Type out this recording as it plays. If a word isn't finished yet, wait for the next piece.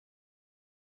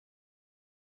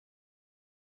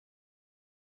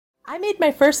I made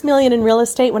my first million in real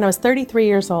estate when I was 33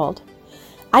 years old.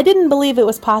 I didn't believe it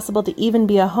was possible to even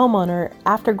be a homeowner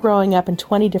after growing up in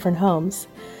 20 different homes.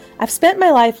 I've spent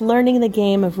my life learning the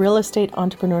game of real estate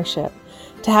entrepreneurship,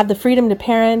 to have the freedom to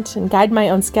parent and guide my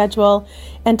own schedule,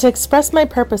 and to express my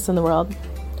purpose in the world.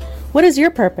 What is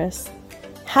your purpose?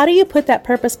 How do you put that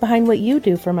purpose behind what you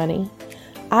do for money?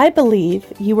 I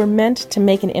believe you were meant to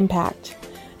make an impact.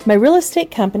 My real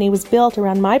estate company was built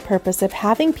around my purpose of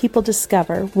having people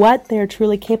discover what they are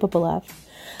truly capable of.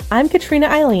 I'm Katrina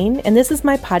Eileen, and this is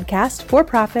my podcast, For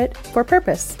Profit, For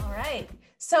Purpose. All right.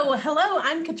 So, hello,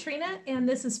 I'm Katrina, and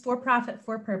this is For Profit,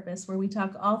 For Purpose, where we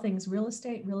talk all things real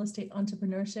estate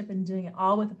entrepreneurship, and doing it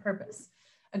all with a purpose,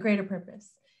 a greater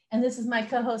purpose. And this is my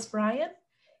co-host, Brian.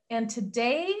 And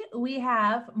today we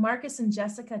have Marcus and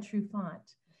Jessica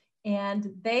Trufant.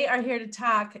 And they are here to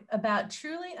talk about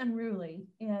Truly Unruly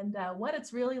and what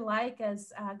it's really like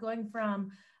as going from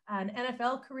an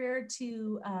NFL career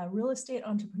to a real estate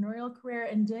entrepreneurial career,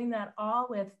 and doing that all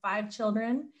with 5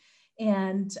 children,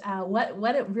 and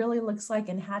what it really looks like,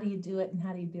 and how do you do it, and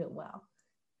how do you do it well.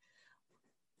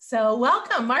 So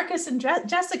welcome, Marcus and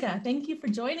Jessica. Thank you for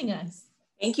joining us.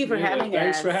 Thank you for having us.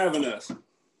 Thanks for having us.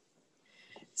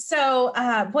 So,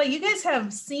 boy, you guys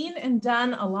have seen and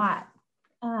done a lot.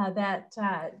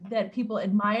 That people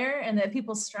admire and that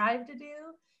people strive to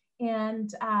do,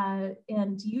 and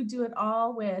you do it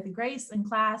all with grace and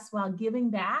class while giving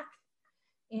back.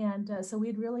 And so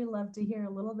we'd really love to hear a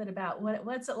little bit about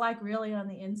what's it like really on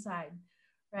the inside,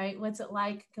 right? What's it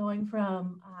like going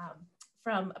from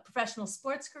a professional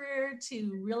sports career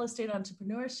to real estate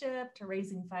entrepreneurship to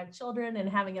raising 5 children and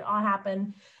having it all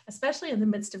happen, especially in the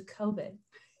midst of COVID.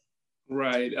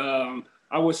 Right.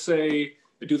 I would say,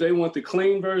 do they want the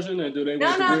clean version, or do they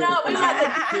want No. We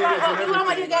want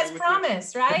what you guys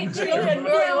promised, right? Children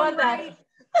really want that.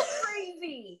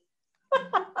 Crazy.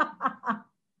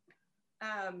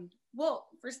 Well,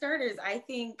 for starters, I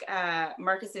think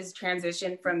Marcus's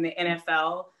transition from the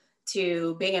NFL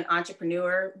to being an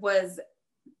entrepreneur was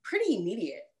pretty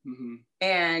immediate. Mm-hmm.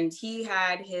 And he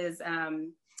had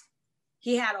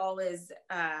all his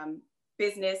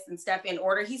business and stuff in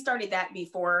order. He started that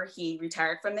before he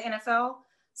retired from the NFL.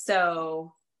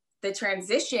 So the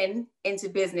transition into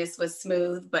business was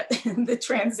smooth, but the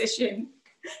transition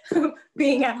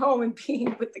being at home and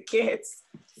being with the kids,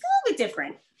 a little bit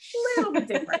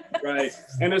different. Right.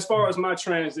 And as far as my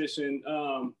transition,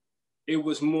 it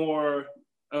was more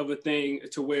of a thing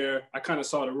to where I kind of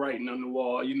saw the writing on the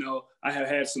wall. You know, I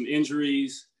had some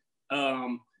injuries. I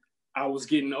was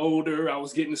getting older. I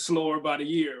was getting slower by the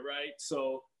year, right?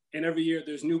 So, and every year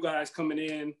there's new guys coming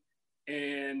in,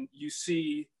 and you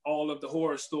see all of the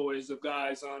horror stories of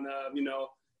guys on,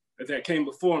 that came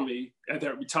before me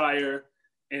that retire,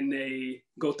 and they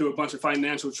go through a bunch of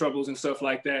financial troubles and stuff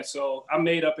like that. So I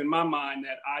made up in my mind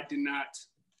that I did not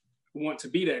want to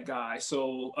be that guy.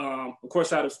 So, of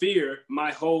course, out of fear,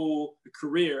 my whole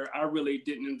career, I really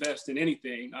didn't invest in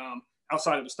anything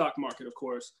outside of the stock market, of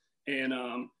course. And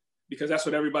because that's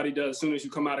what everybody does as soon as you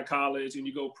come out of college and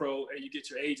you go pro, and you get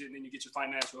your agent and you get your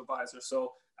financial advisor.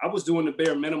 So I was doing the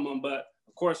bare minimum, but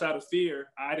of course, out of fear,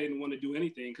 I didn't want to do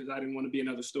anything because I didn't want to be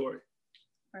another story.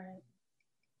 Right.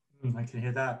 I can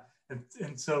hear that.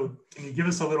 And so can you give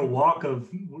us a little walk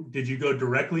of, did you go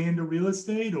directly into real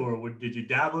estate, or did you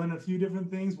dabble in a few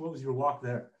different things? What was your walk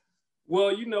there?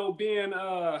 Well, being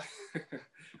a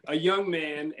young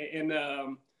man and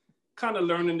kind of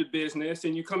learning the business,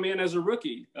 and you come in as a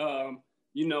rookie,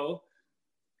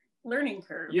 learning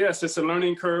curve. Yes, it's a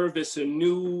learning curve. It's a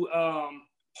new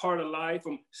part of life.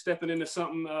 I'm stepping into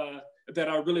something that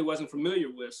I really wasn't familiar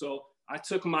with. So I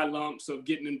took my lumps of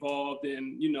getting involved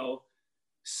in,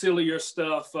 sillier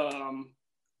stuff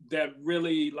that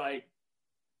really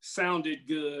sounded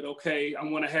good. Okay, I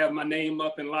want to have my name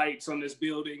up in lights on this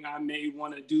building. I may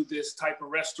want to do this type of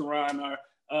restaurant, or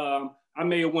I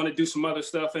may want to do some other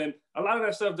stuff. And a lot of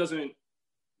that stuff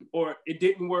it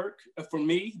didn't work for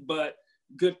me, but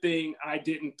good thing I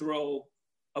didn't throw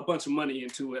a bunch of money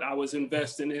into it. I was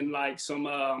investing in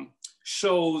some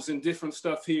shows and different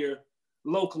stuff here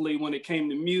locally when it came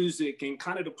to music and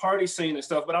kind of the party scene and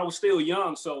stuff, but I was still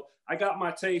young. So I got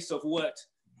my taste of what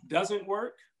doesn't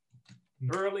work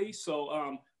early.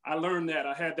 So I learned that.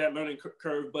 I had that learning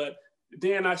curve, but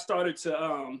then I started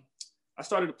to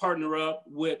partner up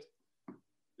with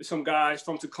some guys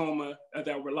from Tacoma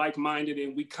that were like-minded,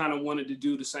 and we kind of wanted to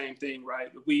do the same thing,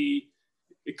 right?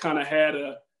 It kind of had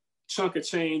a chunk of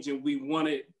change, and we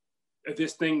wanted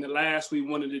this thing to last. We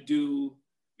wanted to do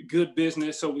good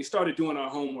business. So we started doing our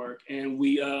homework, and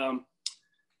we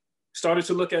started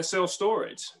to look at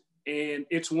self-storage. And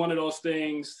it's one of those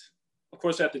things of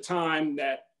course, at the time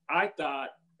that I thought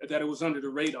that it was under the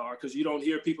radar, because you don't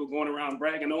hear people going around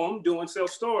bragging, oh, I'm doing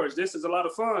self-storage. This is a lot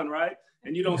of fun, right?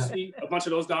 And you don't see a bunch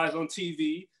of those guys on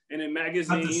TV and in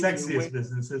magazines. Not the sexiest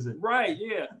business, is it? Right,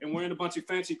 yeah. And wearing a bunch of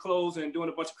fancy clothes and doing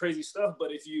a bunch of crazy stuff.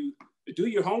 But if you do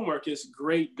your homework, it's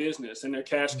great business and they're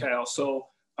cash cows. So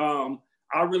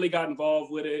I really got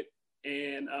involved with it.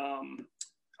 And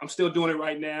I'm still doing it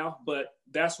right now. But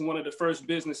that's one of the first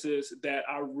businesses that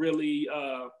I really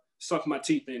sunk my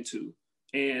teeth into.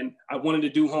 And I wanted to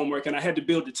do homework and I had to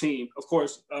build a team. Of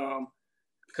course,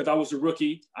 because I was a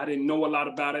rookie, I didn't know a lot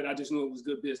about it. I just knew it was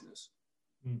good business.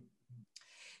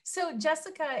 So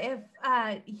Jessica,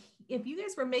 if you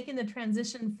guys were making the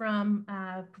transition from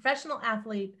professional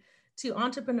athlete to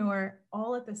entrepreneur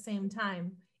all at the same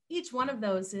time, each one of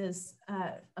those is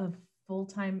a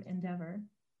full-time endeavor,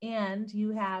 and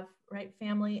you have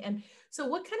family. And so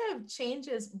what kind of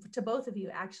changes to both of you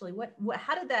actually?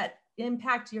 How did that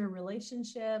impact your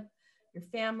relationship, your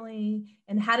family,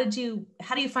 and how do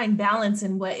you find balance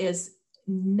in what is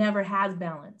never has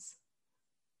balance?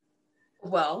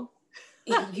 Well,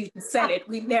 you said it.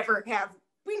 We never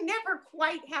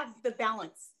quite have the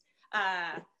balance.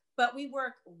 But we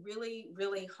work really,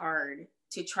 really hard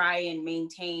to try and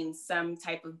maintain some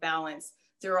type of balance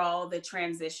through all the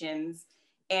transitions.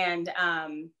 And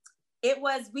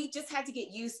we just had to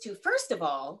get used to, first of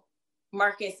all,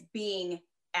 Marcus being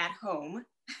at home.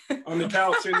 On the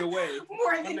couch in the way.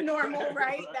 More than normal,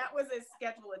 right? That was a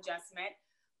schedule adjustment.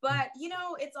 But,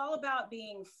 it's all about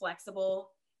being flexible.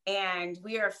 And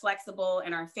we are flexible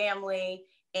in our family.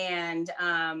 And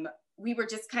we were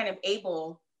just kind of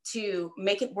able to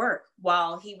make it work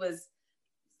while he was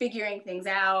figuring things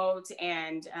out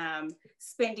and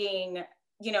spending,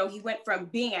 he went from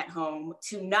being at home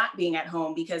to not being at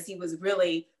home because he was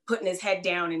really putting his head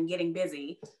down and getting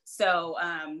busy. So,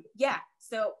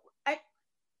 so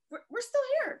we're still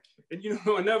here. And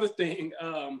another thing,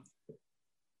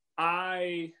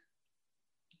 I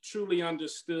truly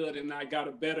understood and I got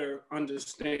a better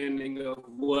understanding of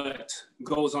what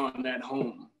goes on at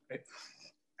home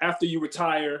after you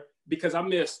retire, because I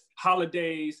miss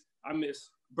holidays, I miss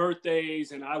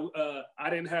birthdays, and I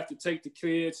didn't have to take the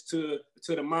kids to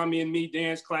the mommy and me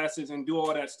dance classes and do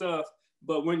all that stuff.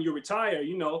 But when you retire,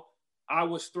 I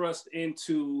was thrust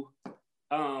into,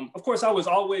 of course, I was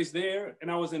always there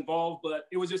and I was involved, but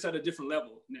it was just at a different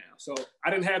level now. So I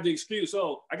didn't have the excuse,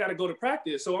 I got to go to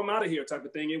practice, so I'm out of here type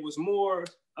of thing. It was more,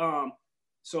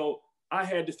 so I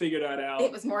had to figure that out.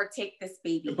 It was more take this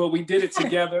baby. But we did it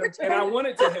together and I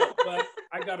wanted to help, but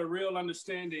I got a real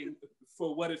understanding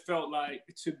for what it felt like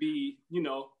to be,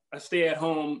 a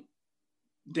stay-at-home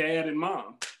dad and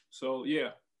mom. So, yeah.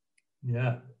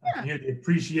 Yeah. I hear the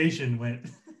appreciation went.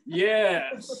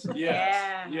 Yes.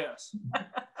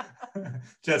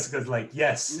 Jessica's like,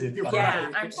 yes. I'm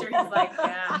sure he's like,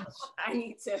 yeah, I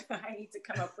need to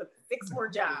come up with 6 more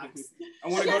jobs. I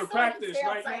want to go to practice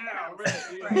right now.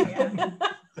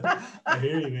 Right. I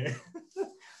hear you, man.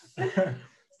 It's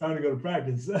time to go to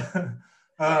practice.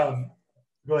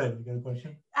 Go ahead. You got a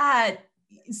question?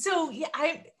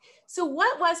 So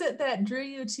what was it that drew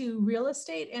you to real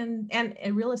estate and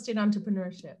real estate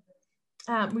entrepreneurship?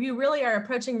 You really are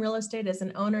approaching real estate as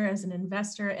an owner, as an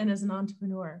investor, and as an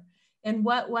entrepreneur. And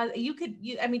what was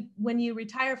when you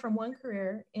retire from one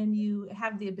career and you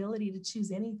have the ability to choose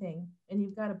anything and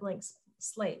you've got a blank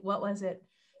slate, what was it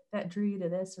that drew you to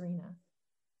this arena?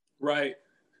 Right.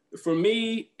 For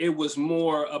me, it was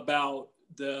more about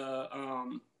the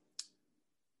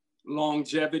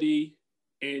longevity,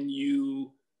 and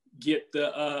you get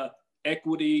the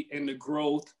equity and the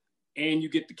growth, and you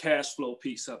get the cash flow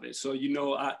piece of it. So,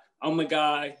 I'm a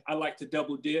guy, I like to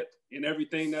double dip in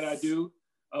everything that I do.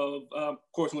 Of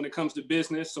course, when it comes to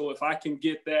business. So if I can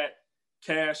get that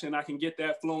cash and I can get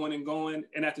that flowing and going.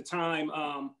 And at the time,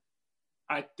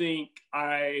 I think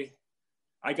I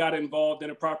got involved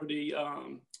in a property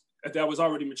that was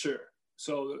already mature.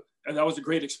 So that was a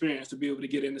great experience to be able to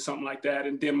get into something like that.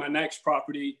 And then my next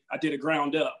property, I did a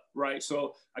ground up, right?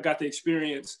 So I got to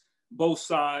experience both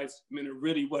sides,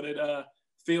 really what it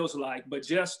feels like. But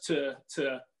just to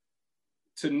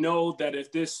know that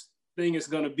if this thing is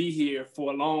going to be here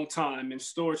for a long time, and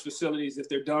storage facilities, if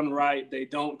they're done right, they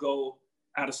don't go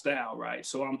out of style, right?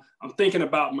 So I'm thinking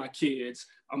about my kids.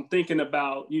 I'm thinking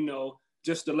about,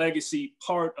 just the legacy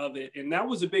part of it. And that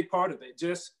was a big part of it,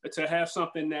 just to have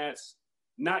something that's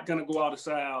not going to go out of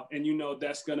style, and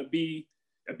that's going to be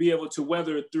able to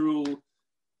weather through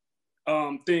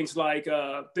things like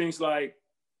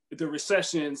the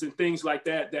recessions and things like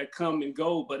that come and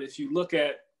go. But if you look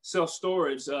at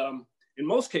self-storage, in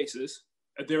most cases,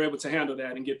 they're able to handle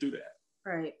that and get through that.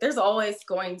 Right. There's always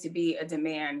going to be a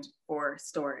demand for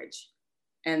storage.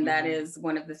 And that is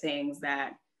one of the things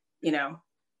that, you know,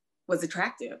 was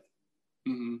attractive.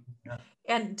 Yeah.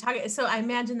 And so I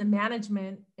imagine the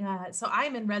management, so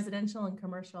I'm in residential and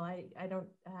commercial. I don't,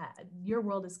 your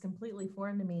world is completely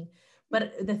foreign to me,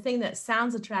 but the thing that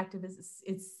sounds attractive is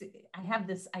I have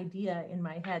this idea in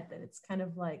my head that it's kind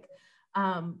of like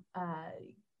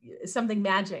something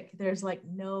magic. There's like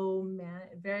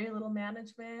very little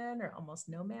management or almost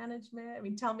no management. I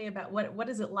mean, tell me about what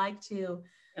is it like to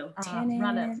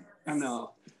run it? I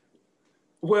know.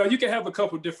 Well, you can have a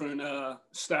couple different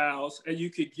styles, and you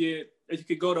could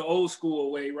go the old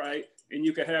school way, right? And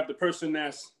you could have the person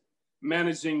that's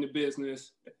managing the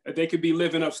business. They could be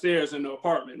living upstairs in the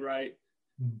apartment, right?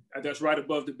 That's right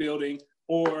above the building.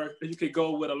 Or you could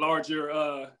go with a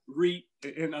larger REIT,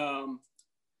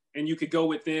 and you could go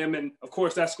with them. And of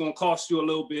course, that's going to cost you a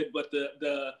little bit. But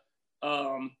the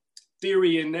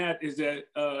theory in that is that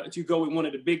if you go with one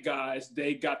of the big guys,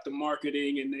 they got the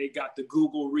marketing and they got the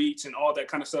Google reach and all that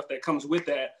kind of stuff that comes with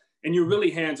that. And you're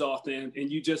really hands off then,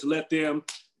 and you just let them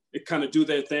kind of do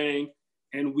their thing.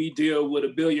 And we deal with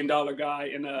 $1 billion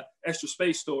guy in Extra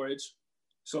Space Storage.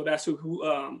 So that's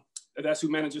who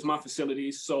manages my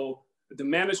facilities. So the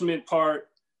management part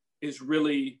is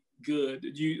really good.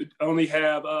 You only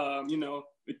have,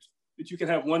 you can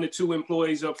have 1 to 2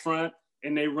 employees up front,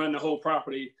 and they run the whole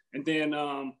property. And then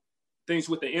things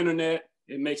with the internet,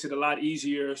 it makes it a lot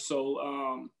easier.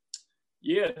 So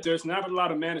there's not a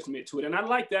lot of management to it. And I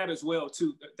like that as well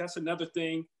too. That's another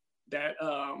thing that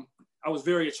I was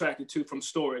very attracted to from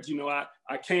storage. You know,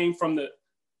 I came from the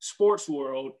sports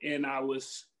world, and I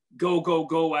was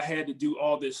go. I had to do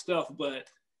all this stuff. But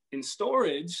in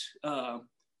storage,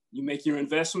 you make your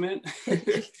investment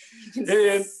You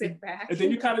can sit back. And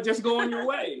then you kind of just go on your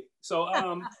way. So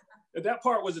that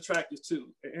part was attractive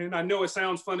too. And I know it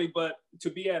sounds funny, but to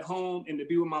be at home and to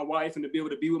be with my wife and to be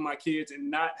able to be with my kids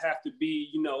and not have to be,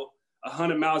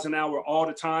 100 miles an hour all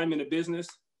the time in a business,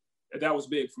 that was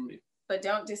big for me. But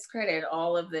don't discredit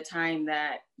all of the time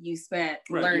that you spent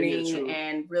Right, learning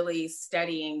and really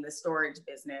studying the storage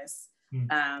business.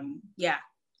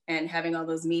 And having all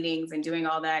those meetings and doing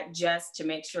all that just to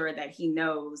make sure that he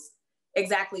knows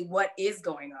exactly what is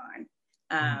going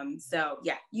on. So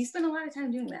yeah, you spend a lot of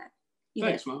time doing that.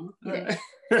 Thanks, Mama.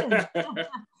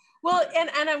 Well,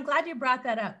 and I'm glad you brought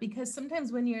that up, because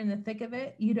sometimes when you're in the thick of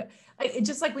it,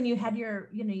 just like when you had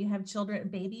you have children,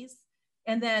 babies,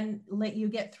 and then let you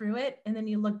get through it, and then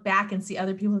you look back and see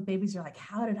other people with babies, you're like,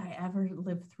 how did I ever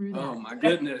live through that? Oh my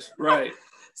goodness, right.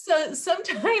 So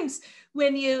sometimes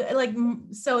when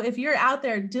so if you're out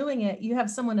there doing it, you have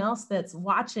someone else that's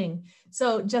watching.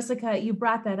 So Jessica, you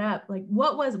brought that up. Like,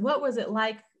 what was it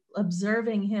like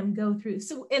observing him go through?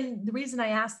 So, and the reason I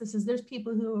ask this is there's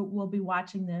people who will be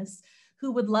watching this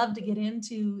who would love to get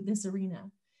into this arena.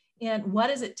 And what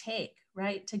does it take,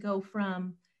 right, to go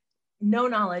from no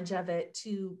knowledge of it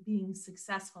to being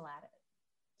successful at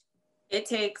it? It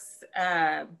takes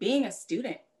being a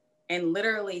student and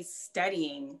literally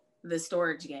studying the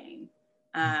storage game.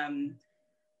 I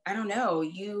don't know,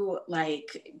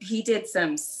 he did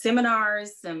some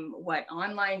seminars,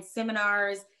 online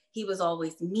seminars. He was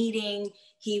always meeting.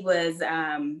 He was,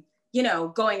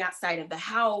 going outside of the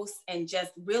house and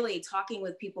just really talking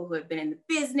with people who have been in the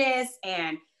business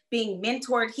and being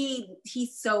mentored. He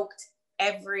soaked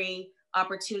every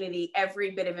opportunity,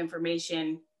 every bit of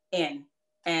information in.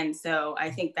 And so I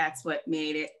think that's what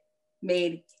made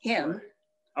him. Right.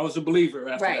 I was a believer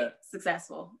after that.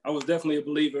 Successful. I was definitely a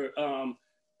believer.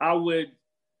 I would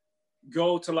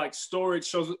go to storage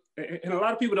shows, and a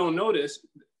lot of people don't know this.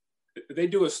 They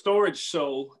do a storage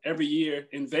show every year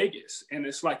in Vegas, and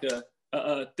it's like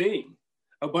a thing.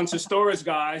 A bunch of storage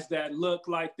guys that look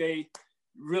like they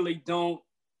really don't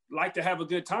like to have a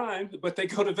good time, but they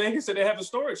go to Vegas and they have a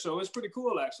storage show. It's pretty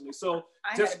cool, actually. So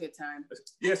I had a good time.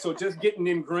 Yeah, so just getting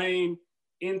ingrained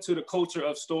into the culture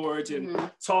of storage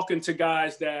and talking to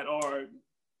guys that are,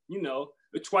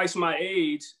 twice my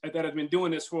age, that have been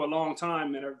doing this for a long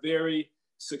time and are very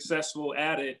successful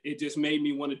at it. It just made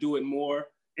me want to do it more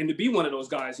and to be one of those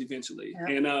guys eventually.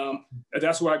 Yeah. And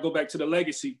that's where I go back to the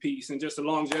legacy piece and just the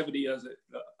longevity of it.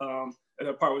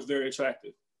 That part was very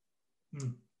attractive.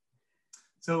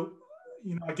 So,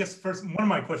 I guess first, one of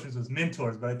my questions was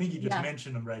mentors, but I think you just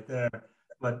mentioned them right there.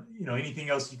 But, anything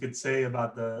else you could say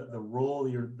about the role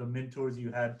the mentors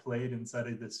you had played inside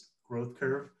of this growth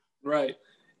curve? Right.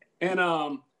 And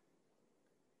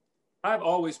I've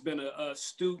always been a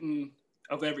student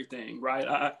of everything,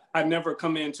 right? I never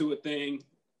come into a thing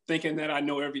thinking that I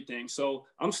know everything. So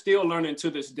I'm still learning to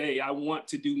this day. I want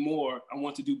to do more. I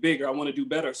want to do bigger. I want to do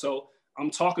better. So I'm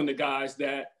talking to guys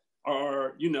that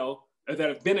are, you know, that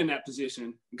have been in that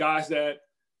position, guys that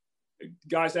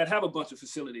have a bunch of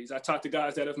facilities. I talk to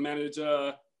guys that have managed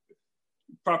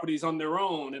properties on their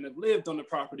own and have lived on the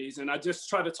properties. And I just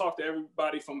try to talk to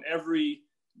everybody from every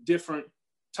different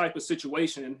type of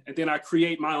situation. And then I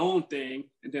create my own thing,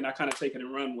 and then I kind of take it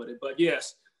and run with it. But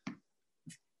yes,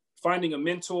 finding a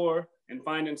mentor and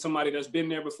finding somebody that's been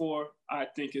there before, I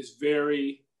think is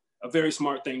a very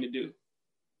smart thing to do.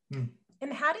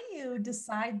 And how do you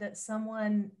decide that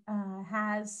someone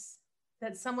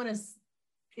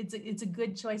it's a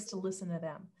good choice to listen to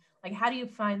them? Like, how do you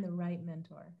find the right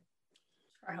mentor?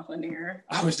 Trial and error.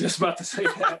 I was just about to say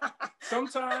that.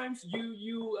 Sometimes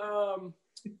you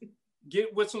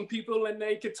get with some people and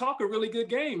they could talk a really good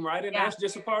game, right? And that's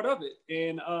just a part of it.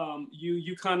 And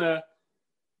you kind of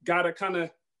gotta kind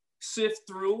of sift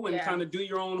through and kind of do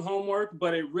your own homework,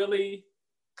 but it really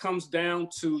comes down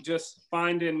to just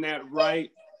finding that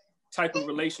right type of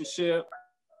relationship,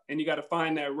 and you got to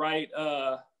find that right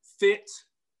fit.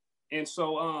 And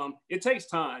so it takes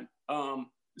time.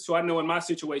 So I know in my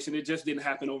situation, it just didn't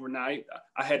happen overnight.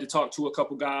 I had to talk to a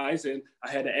couple guys, and I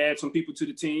had to add some people to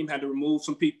the team, had to remove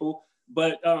some people.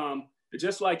 But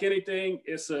just like anything,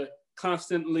 it's a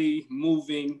constantly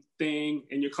moving thing,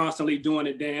 and you're constantly doing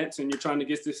a dance, and you're trying to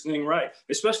get this thing right,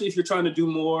 especially if you're trying to do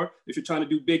more, if you're trying to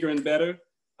do bigger and better.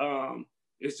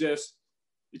 It's just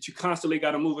that you constantly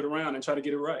got to move it around and try to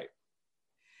get it right.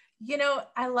 You know,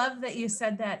 I love that you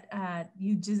said that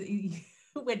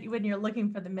when you're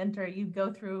looking for the mentor, you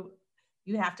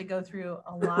have to go through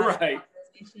a lot of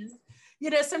conversations.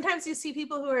 You know, sometimes you see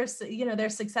people who are, you know, they're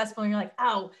successful and you're like,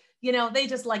 oh, you know, they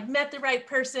just like met the right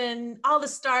person, all the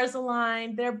stars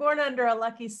aligned, they're born under a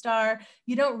lucky star.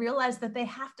 You don't realize that they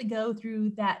have to go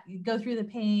through the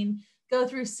pain, go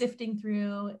through sifting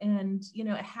through, and, you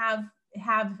know,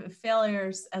 have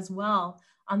failures as well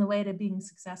on the way to being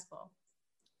successful.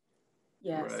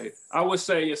 Yes. Right. I would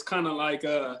say it's kind of like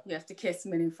you have to kiss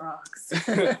many frogs.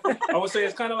 I would say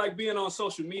it's kind of like being on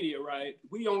social media, right?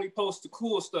 We only post the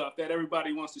cool stuff that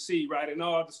everybody wants to see, right? And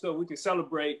all the stuff we can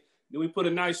celebrate. Then we put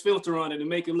a nice filter on it and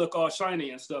make it look all shiny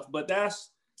and stuff. But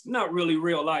that's not really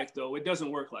real life, though. It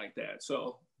doesn't work like that.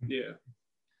 So, yeah.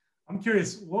 I'm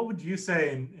curious, what would you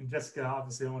say, and Jessica,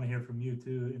 obviously I want to hear from you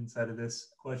too inside of this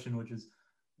question, which is,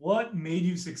 what made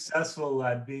you successful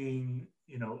at being,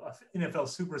 you know, an NFL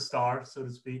superstar, so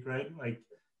to speak, right? Like,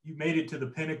 you made it to the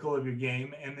pinnacle of your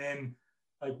game, and then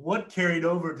like what carried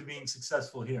over to being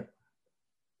successful here?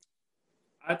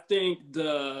 I think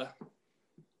the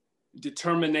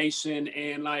determination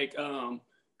and like,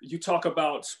 you talk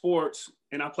about sports,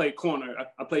 and I played corner,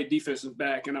 I played defensive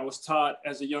back, and I was taught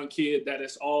as a young kid that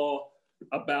it's all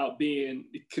about being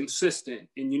consistent,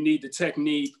 and you need the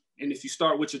technique. And if you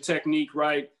start with your technique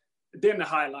right, then the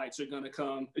highlights are going to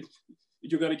come.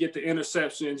 You're going to get the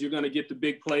interceptions, you're going to get the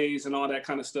big plays and all that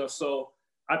kind of stuff. So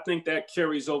I think that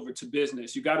carries over to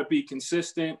business. You got to be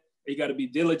consistent, you got to be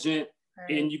diligent,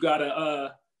 and you got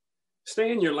to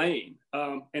stay in your lane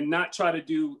and not try to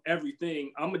do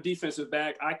everything. I'm a defensive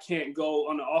back. I can't go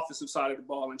on the offensive side of the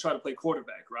ball and try to play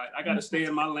quarterback, right? I got to stay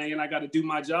in my lane. I got to do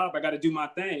my job. I got to do my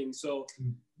thing. So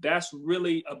that's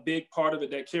really a big part of it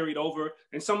that carried over.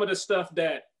 And some of the stuff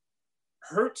that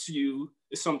hurts you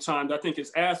sometimes, I think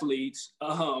as athletes,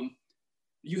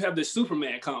 you have this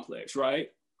Superman complex,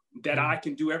 right? That I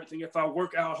can do everything. If I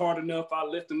work out hard enough, I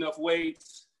lift enough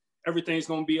weights, everything's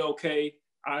going to be okay.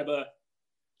 I've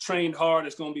trained hard,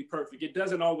 it's going to be perfect. It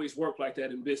doesn't always work like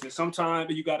that in business.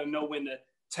 Sometimes you got to know when to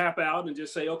tap out and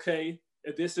just say, okay,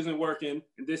 if this isn't working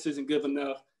and this isn't good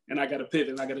enough, and I got to pivot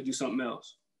and I got to do something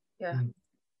else. Yeah.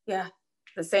 Yeah.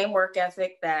 The same work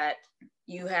ethic that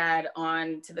you had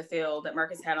on to the field, that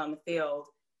Marcus had on the field,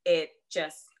 it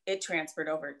transferred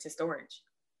over to storage.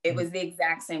 It was the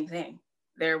exact same thing.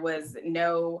 There was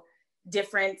no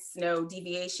difference, no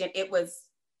deviation. It was,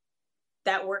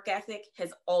 that work ethic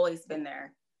has always been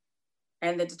there.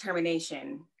 And the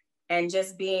determination and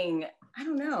just being, I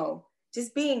don't know,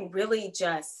 just being really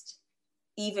just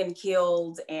even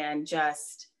keeled and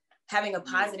just having a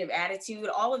positive attitude,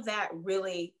 all of that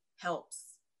really helps.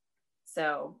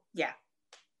 So yeah,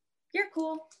 you're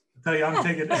cool. I'll tell you, I'm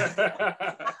taking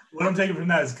what I'm taking from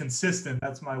that is consistent.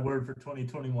 That's my word for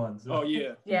 2021. So. Oh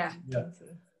yeah. Yeah.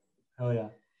 Hell yeah.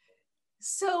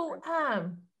 So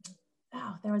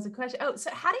there was a question. Oh,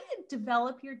 so how do you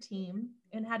develop your team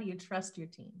and how do you trust your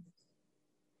team?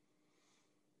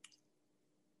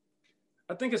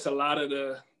 I think it's a lot of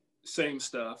the same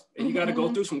stuff, and you got to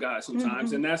go through some guys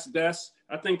sometimes. And that's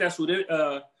I think that's with it.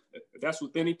 That's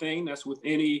with anything. That's with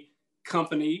any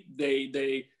company.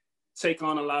 They take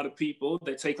on a lot of people.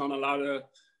 They take on a lot of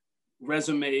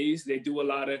resumes. They do a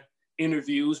lot of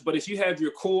interviews. But if you have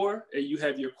your core and you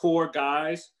have your core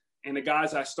guys, and the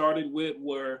guys I started with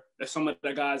were some of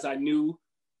the guys I knew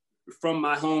from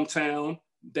my hometown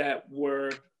that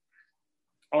were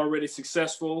already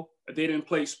successful. They didn't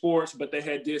play sports, but they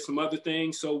had did some other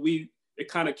things. So it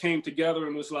kind of came together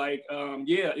and was like,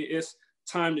 yeah, it's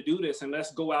time to do this. And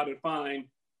let's go out and find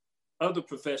other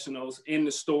professionals in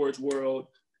the storage world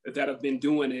that have been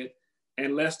doing it.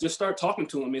 And let's just start talking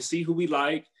to them and see who we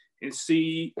like and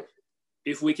see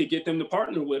if we could get them to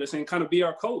partner with us and kind of be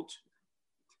our coach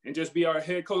and just be our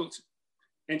head coach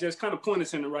and just kind of point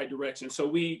us in the right direction. So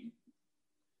we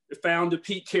found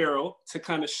Pete Carroll to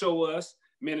kind of show us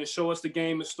the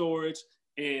game of storage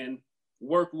and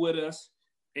work with us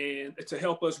and to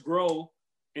help us grow.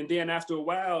 And then after a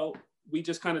while, we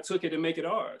just kind of took it and make it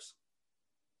ours.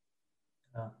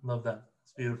 Love that.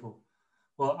 It's beautiful.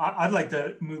 Well, I'd like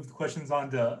to move the questions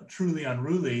on to Truly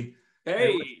Unruly.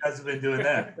 Hey, what you guys have been doing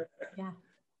there. Yeah.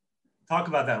 Talk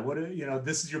about that.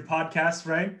 This is your podcast,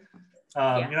 right?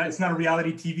 Yeah. It's not a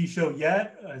reality TV show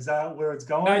yet. Is that where it's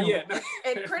going? Not yet.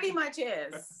 It pretty much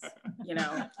is,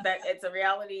 that it's a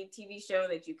reality TV show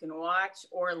that you can watch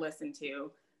or listen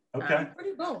to. Okay.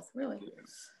 Pretty both, really.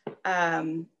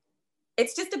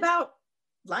 It's just about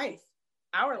life,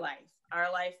 our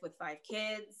life with 5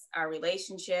 kids, our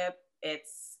relationship.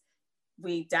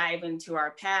 We dive into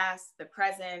our past, the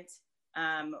present,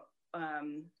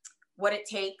 what it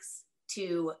takes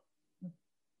to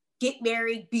get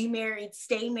married, be married,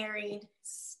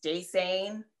 stay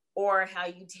sane, or how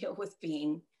you deal with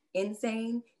being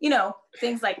insane,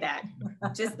 things like that.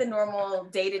 Just the normal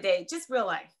day-to-day, just real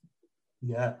life.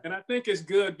 Yeah. And I think it's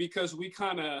good because we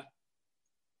kind of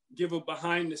give a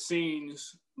behind the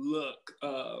scenes look.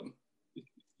 A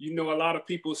lot of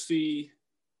people see,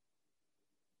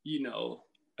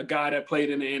 a guy that played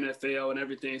in the NFL and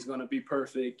everything's going to be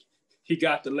perfect. He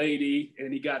got the lady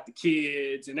and he got the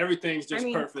kids and everything's just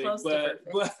perfect.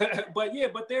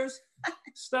 But there's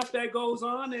stuff that goes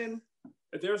on and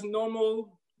there's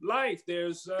normal life.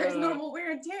 There's normal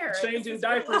wear and tear. Changing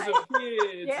diapers of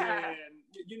kids. Yeah. And,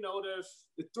 there's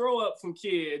the throw up from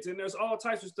kids and there's all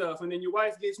types of stuff. And then your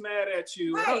wife gets mad at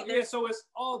you. Right. So it's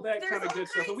all that kind of good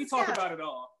stuff. And we talk about it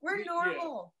all. We're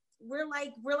normal. Yeah.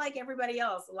 We're like everybody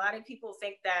else. A lot of people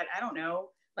think that, I don't know,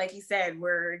 like you said,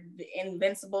 we're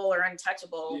invincible or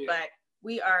untouchable, but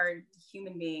we are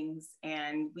human beings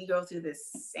and we go through the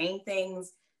same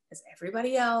things as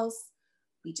everybody else.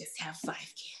 We just have 5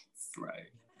 kids. Right.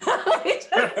 A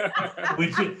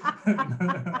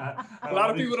lot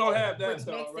of people don't have that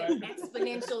stuff, right?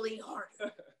 Exponentially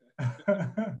harder.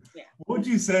 Yeah. What would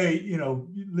you say,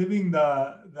 living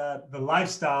the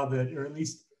lifestyle that, or at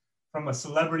least from a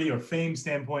celebrity or fame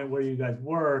standpoint where you guys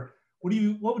were,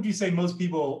 what would you say most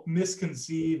people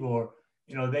misconceive or,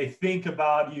 they think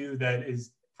about you that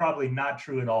is probably not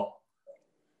true at all?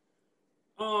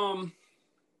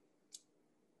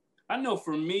 I know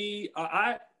for me,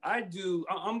 I'm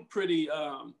pretty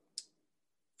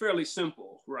fairly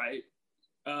simple, right?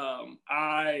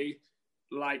 I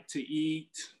like to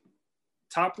eat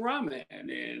top ramen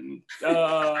and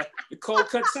cold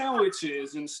cut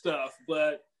sandwiches and stuff,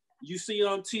 but you see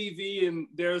on TV and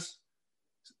there's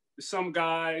some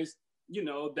guys,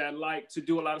 that like to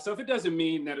do a lot of stuff. It doesn't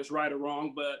mean that it's right or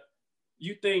wrong, but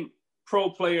you think pro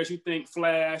players, you think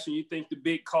flash and you think the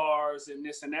big cars and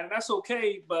this and that, and that's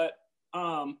okay. But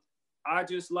I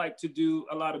just like to do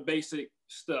a lot of basic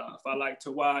stuff. I like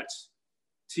to watch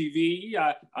TV.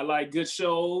 I like good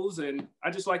shows and I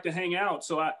just like to hang out.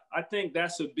 So I think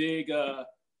that's a big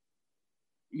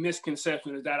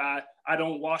misconception is that I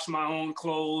don't wash my own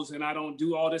clothes and I don't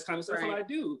do all this kind of stuff. Right. And I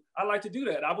do. I like to do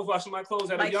that. I was washing my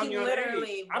clothes at a young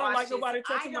age. I don't like nobody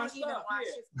touching my stuff.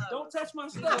 Don't touch my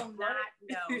stuff.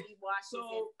 No, he washes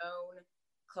his own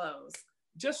clothes.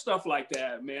 Just stuff like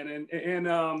that, man. And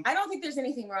I don't think there's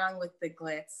anything wrong with the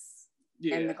glitz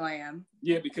and the glam.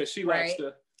 Yeah, because she likes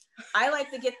to. I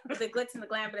like to get the glitz and the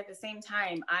glam, but at the same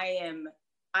time, I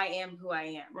am who I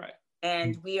am. Right.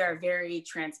 And we are very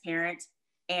transparent.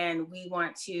 And we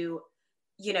want to,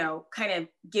 kind of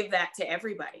give that to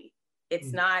everybody.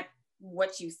 It's not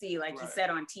what you see, like you said,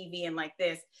 on TV and like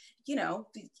this,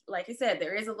 like I said,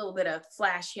 there is a little bit of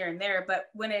flash here and there, but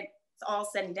when it's all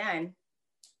said and done,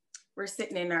 we're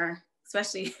sitting in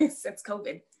especially since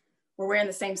COVID, we're wearing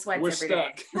the same sweats every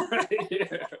day.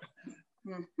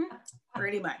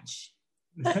 Pretty much.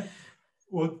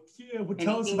 Well,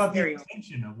 tell us about the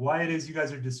intention of why it is you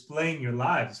guys are displaying your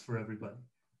lives for everybody.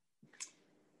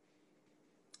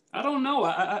 I don't know.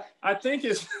 I think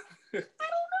it's. I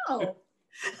don't know.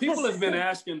 People have been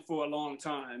asking for a long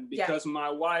time because my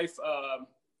wife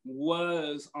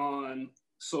was on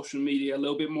social media a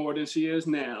little bit more than she is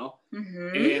now.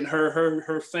 Mm-hmm. And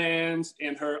her fans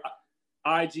and her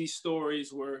IG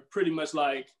stories were pretty much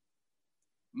like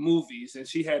movies. And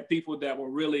she had people that were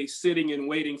really sitting and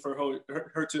waiting for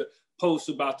her to post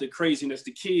about the craziness,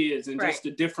 the kids, and just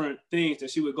the different things that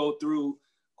she would go through,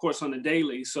 of course, on the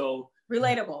daily. So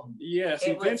relatable. Yes,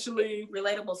 eventually.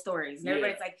 Relatable stories. And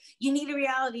everybody's like, you need a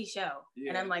reality show. Yeah.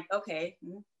 And I'm like, okay,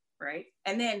 right.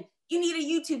 And then you need a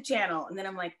YouTube channel. And then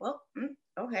I'm like, well,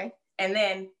 okay. And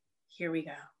then here we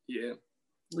go. Yeah.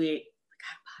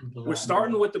 We're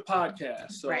starting with the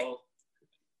podcast. So. Right.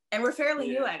 And we're fairly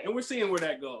new at it. And we're seeing where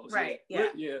that goes. Right.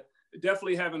 Yeah.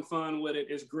 Definitely having fun with it.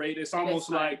 It's great. It's almost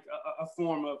like a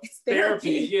form of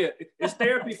therapy. Yeah. It's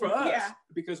therapy for us Yeah.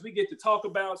 because we get to talk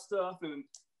about stuff and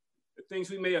things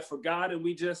we may have forgotten.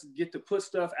 We just get to put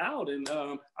stuff out. And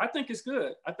I think it's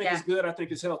good. I think it's good. I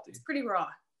think it's healthy. It's pretty raw.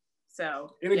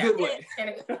 So in a good way. In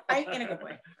a good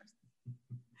way.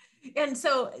 And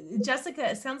so,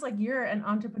 Jessica, it sounds like you're an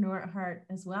entrepreneur at heart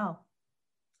as well.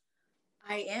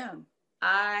 I am.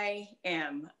 I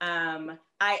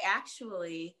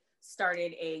actually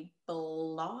started a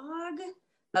blog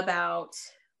about,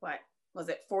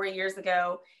 4 years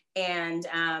ago? And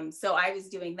so I was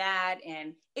doing that,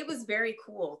 and it was very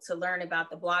cool to learn about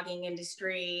the blogging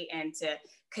industry and to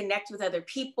connect with other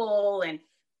people and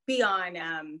be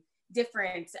on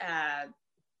different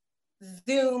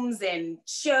Zooms and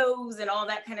shows and all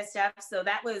that kind of stuff. So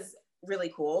that was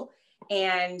really cool.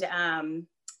 And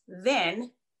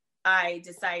then I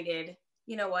decided,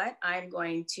 you know what, I'm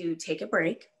going to take a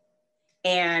break.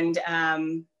 And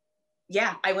I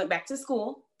went back to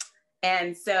school.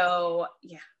 And so,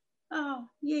 oh,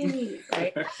 yay,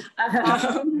 right?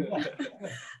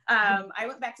 I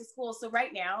went back to school. So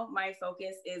right now my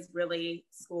focus is really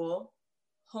school,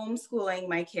 homeschooling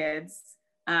my kids,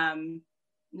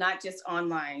 not just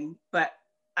online, but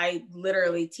I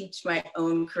literally teach my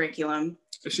own curriculum.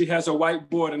 She has a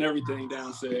whiteboard and everything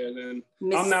downstairs, and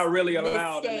I'm not really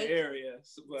allowed in the area.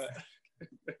 But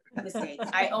mistake.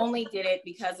 I only did it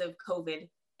because of COVID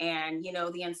and,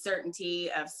 the uncertainty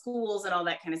of schools and all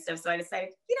that kind of stuff. So I decided,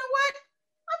 you know what?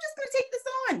 I'm just going to take this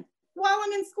on while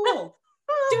I'm in school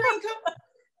during COVID,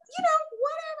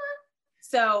 whatever.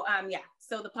 So,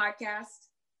 so the podcast,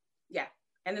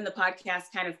 and then the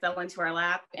podcast kind of fell into our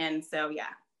lap. And so,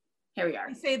 here we are.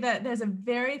 I say that there's a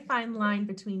very fine line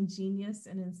between genius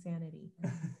and insanity.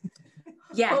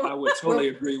 Yeah. I would totally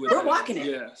agree with that. We're walking it.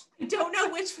 Yes. I don't know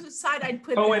which side I'd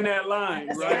put in that line,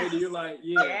 right? You're like,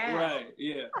 right,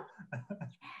 yeah.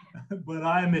 But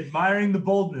I'm admiring the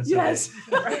boldness. Yes.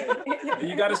 Right.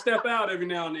 You got to step out every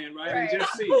now and then, right? And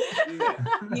just see.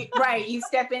 Yeah. You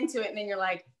step into it and then you're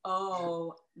like,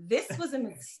 oh, this was a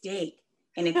mistake.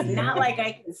 And it's not like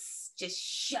I can just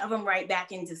shove them right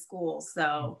back into school.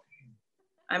 So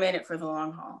I'm in it for the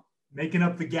long haul. Making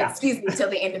up the gap. Excuse me, till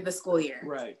the end of the school year.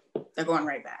 Right. They're going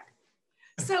right back.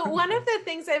 So one of the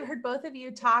things I've heard both of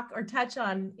you talk or touch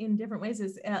on in different ways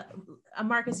is,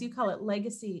 Marcus, you call it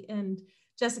legacy. And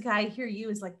Jessica, I hear you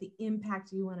as like the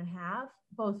impact you want to have,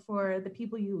 both for the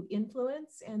people you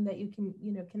influence and that you can,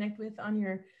 connect with on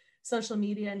your social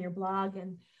media and your blog,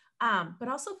 and but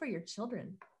also for your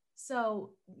children.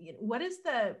 So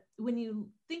when you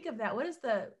think of that, what is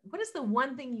the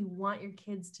one thing you want your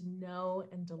kids to know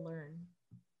and to learn?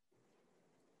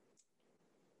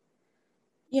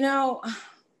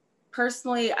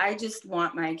 Personally, I just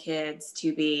want my kids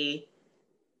to be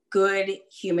good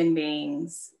human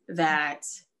beings that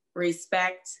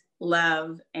respect,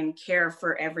 love, and care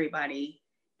for everybody,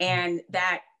 and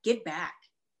that give back.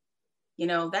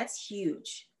 That's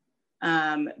huge.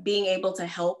 Being able to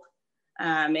help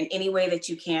in any way that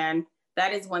you can.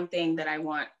 That is one thing that I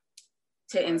want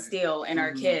to instill in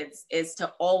our kids, is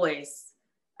to always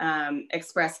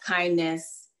express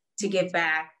kindness, to give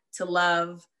back, to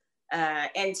love,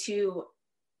 and to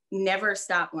never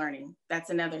stop learning. That's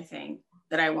another thing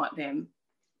that I want them,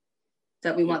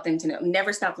 that we want them to know.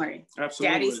 Never stop learning.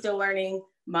 Absolutely. Daddy's still learning,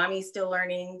 mommy's still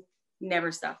learning,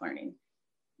 never stop learning.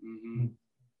 Mm-hmm.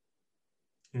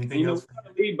 Anything else?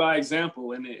 Lead by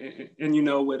example, and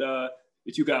with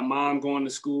if you got mom going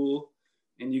to school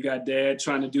and you got dad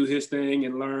trying to do his thing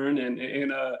and learn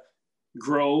and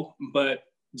grow, but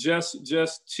just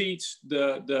teach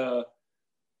the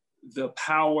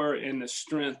power and the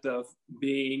strength of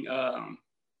being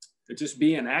just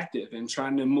being active and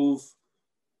trying to move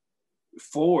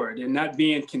forward and not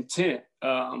being content.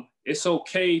 It's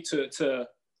okay to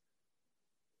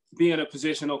be in a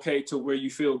position, to where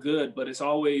you feel good, but it's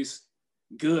always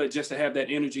good just to have that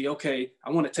energy. Okay, I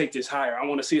want to take this higher. I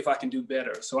want to see if I can do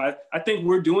better. So I think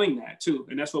we're doing that too.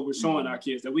 And that's what we're showing our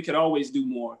kids, that we could always do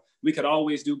more. We could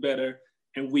always do better.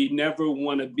 And we never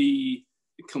want to be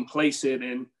complacent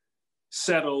and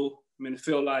settle and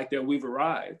feel like that we've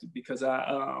arrived, because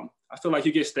I feel like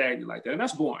you get stagnant like that. And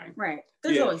that's boring. Right.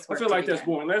 There's always work I feel like that's done.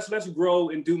 boring. Let's grow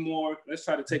and do more. Let's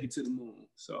try to take it to the moon.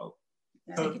 So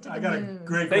I got a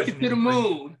great take question. it to the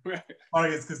moon.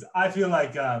 Marcus, because I feel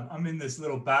like I'm in this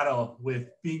little battle with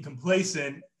being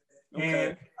complacent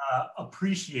and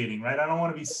appreciating, right? I don't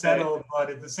want to be settled, but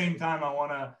at the same time, I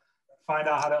want to find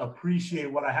out how to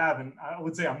appreciate what I have. And I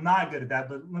would say I'm not good at that,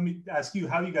 but let me ask you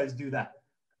how you guys do that.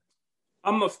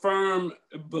 I'm a firm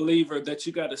believer that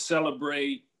you got to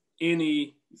celebrate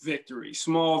any victory,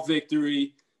 small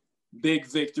victory, big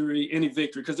victory, any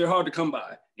victory, because they're hard to come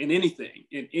by in anything,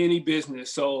 in any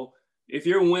business. So if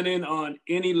you're winning on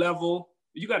any level,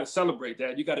 you got to celebrate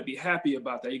that. You got to be happy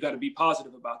about that. You got to be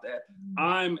positive about that.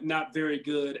 I'm not very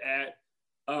good at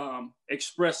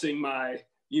expressing my,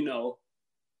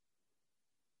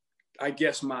 I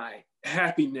guess my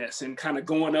happiness and kind of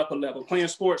going up a level. Playing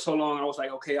sports so long, I was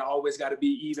like, okay, I always got to be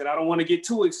even. I don't want to get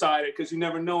too excited because you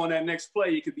never know in that next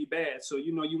play it could be bad. So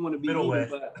you want to be even.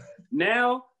 But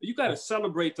now you got to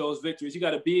celebrate those victories. You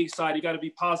got to be excited. You got to be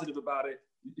positive about it.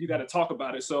 You got to talk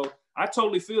about it. So I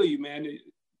totally feel you, man.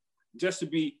 Just to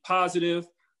be positive,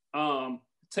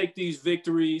 take these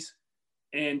victories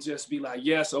and just be like,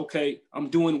 yes, okay, I'm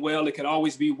doing well. It can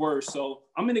always be worse. So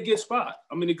I'm in a good spot.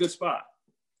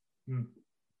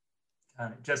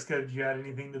 Jessica, do you add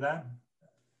anything to that?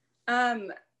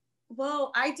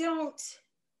 Well, I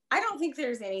don't think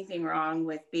there's anything wrong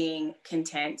with being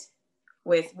content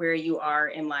with where you are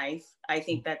in life. I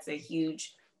think that's a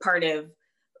huge part of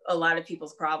a lot of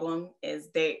people's problem is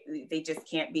they just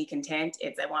can't be content.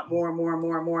 It's I want more and more and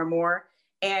more and more and more.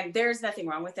 And there's nothing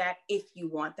wrong with that if you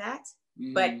want that,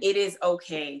 but it is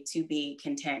okay to be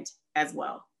content as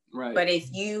well. Right. But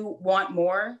if you want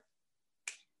more,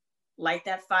 light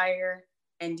that fire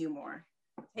and do more.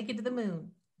 Take it to the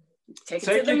moon. Take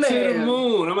it to the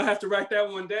moon. I'm gonna have to write that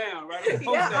one down, right?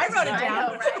 Yeah, I wrote it down.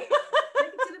 Know, right? Take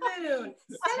it to the moon.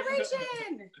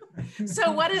 Celebration.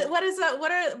 So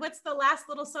what's the last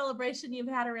little celebration you've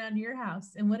had around your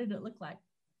house, and what did it look like?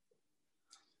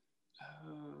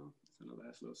 The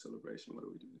last little celebration. What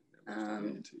do we do?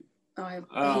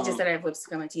 He just said I have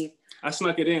lipstick on my teeth. I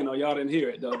snuck it in. Oh, y'all didn't hear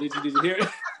it though. Did you hear it?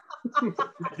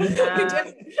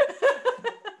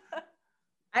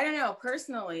 I don't know.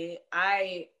 Personally,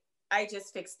 I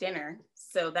just fixed dinner,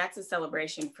 so that's a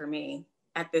celebration for me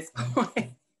at this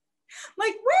point.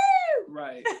 Like, woo!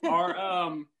 Right.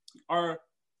 Our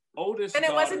oldest. And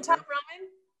it wasn't top ramen?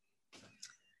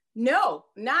 No,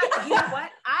 not. You know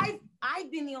what?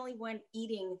 I've been the only one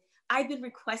eating. I've been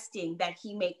requesting that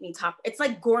he make me top. It's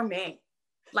like gourmet.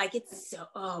 Like it's so.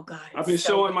 Oh God. I've been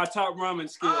showing my top ramen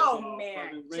skills. Oh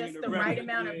man, just the right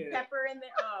amount of pepper in there.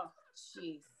 Oh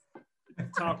jeez.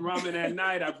 Top ramen at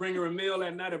night. I bring her a meal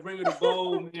at night. I bring her the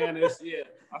bowl. Man,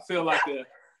 I feel like a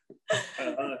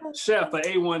chef, an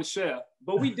A1 chef.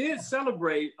 But we did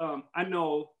celebrate. I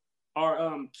know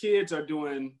our kids are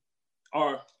doing.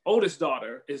 Our oldest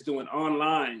daughter is doing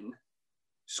online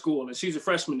school, and she's a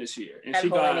freshman this year, and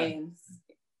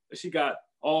she got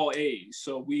all A's.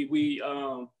 So we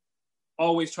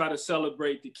always try to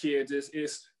celebrate the kids.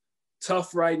 It's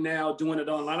tough right now doing it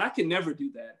online. I can never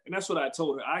do that. And that's what I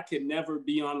told her. I can never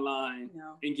be online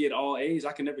and get all A's.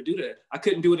 I can never do that. I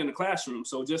couldn't do it in the classroom.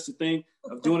 So just to think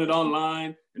of doing it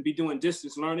online and be doing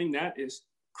distance learning, that is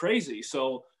crazy.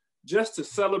 So just to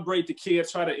celebrate the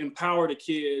kids, try to empower the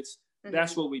kids,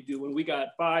 that's what we do. And we got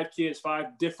 5 kids,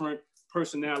 5 different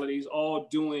personalities, all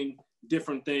doing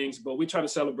different things, but we try to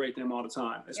celebrate them all the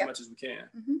time as much as we can.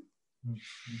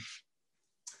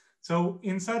 So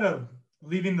inside of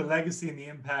leaving the legacy and the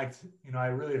impact, I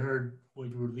really heard what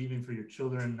you were leaving for your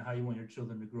children, how you want your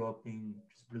children to grow up being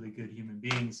just really good human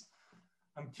beings.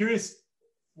 I'm curious,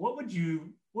 what do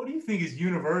you think is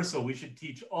universal we should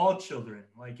teach all children?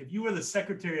 Like if you were the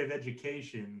Secretary of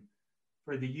Education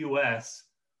for the US,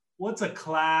 what's a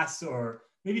class or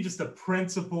maybe just a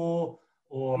principle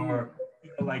or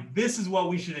like this is what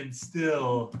we should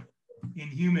instill in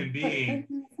human beings?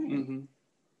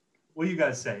 What do you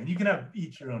guys say? And you can have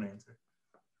each your own answer.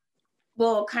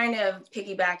 Well, kind of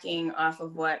piggybacking off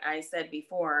of what I said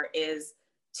before is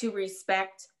to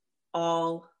respect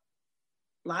all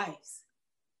lives,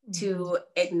 to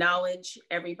acknowledge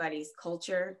everybody's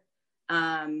culture,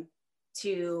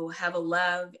 to have a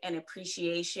love and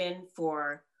appreciation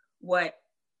for what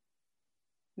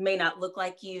may not look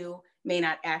like you, may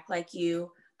not act like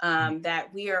you, that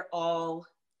we are all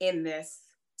in this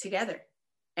together,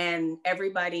 and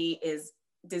everybody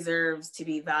deserves to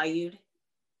be valued,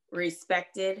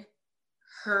 respected,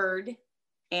 heard.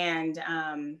 And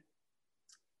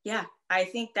yeah, I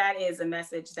think that is a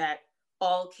message that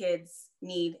all kids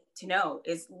need to know,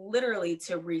 is literally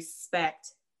to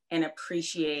respect and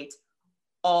appreciate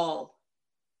all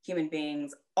human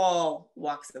beings, all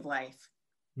walks of life.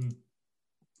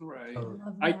 Right. I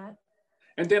love that.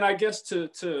 And then I guess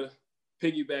to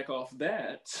piggyback off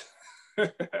that,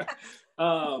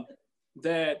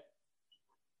 that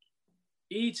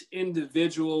each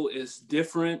individual is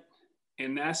different,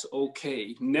 and that's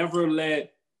okay. Never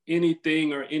let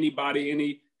anything or anybody,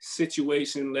 any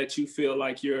situation let you feel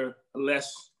like you're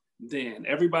less than.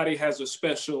 Everybody has a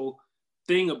special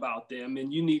thing about them,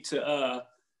 and you need to,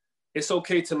 it's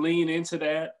okay to lean into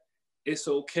that. It's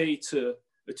okay to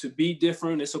be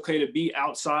different. It's okay to be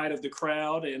outside of the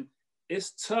crowd. And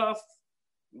it's tough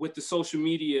with the social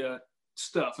media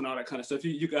stuff and all that kind of stuff.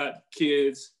 You got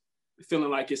kids feeling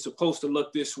like it's supposed to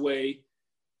look this way,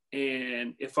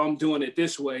 and if I'm doing it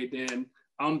this way, then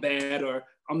I'm bad or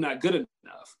I'm not good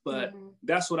enough. But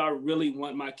that's what I really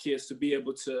want my kids to be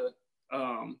able to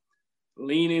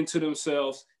lean into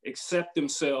themselves, accept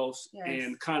themselves,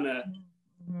 and kind of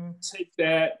take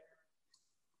that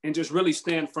and just really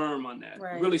stand firm on that.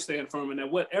 Right. Really stand firm on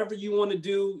that. Whatever you want to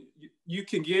do, you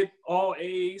can get all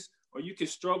A's or you can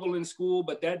struggle in school,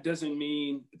 but that doesn't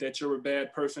mean that you're a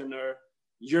bad person or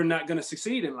you're not going to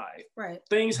succeed in life. Right.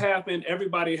 Things happen.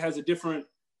 Everybody has a different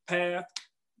path,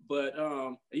 but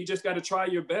you just got to try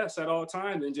your best at all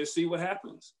times and just see what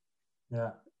happens.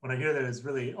 Yeah. When I hear that, it's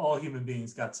really all human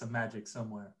beings got some magic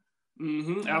somewhere.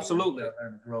 Absolutely.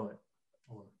 Learn to grow it.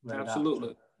 Or let Absolutely.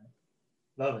 It out.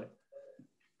 Love it.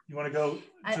 You want to go to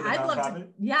the I'd love nonprofit? to.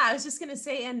 Yeah, I was just going to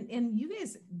say, and you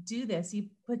guys do this. You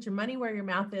put your money where your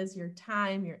mouth is, your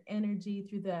time, your energy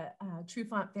through the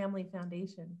Trufant Family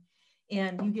Foundation,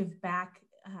 and you give back.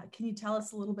 Can you tell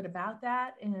us a little bit about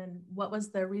that, and what was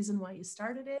the reason why you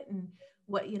started it, and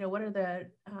what are the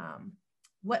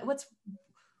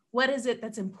what is it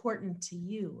that's important to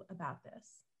you about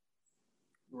this?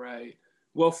 Right.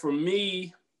 Well, for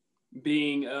me,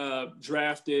 being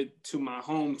drafted to my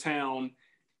hometown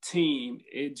team,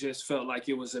 it just felt like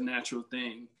it was a natural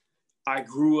thing. I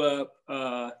grew up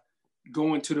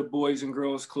going to the Boys and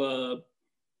Girls Club,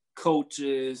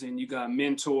 coaches, and you got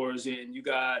mentors, and you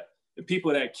got the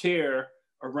people that care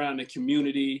around the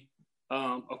community.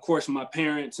 Of course, my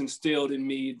parents instilled in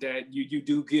me that you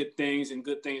do good things and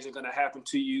good things are going to happen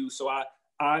to you. So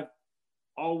I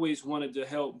always wanted to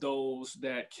help those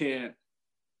that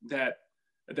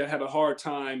have a hard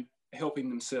time helping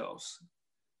themselves.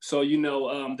 So,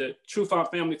 the Trufant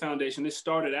Family Foundation, it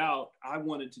started out, I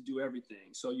wanted to do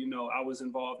everything. So, I was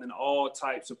involved in all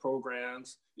types of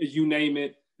programs. You name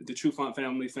it, the Trufant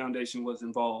Family Foundation was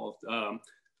involved.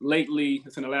 Lately,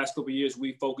 within the last couple of years,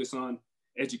 we focus on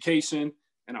education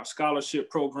and our scholarship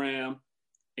program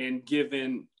and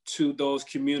giving to those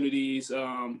communities,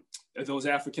 those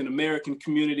African-American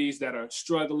communities that are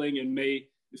struggling and may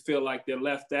feel like they're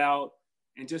left out,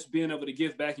 and just being able to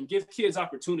give back and give kids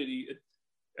opportunity.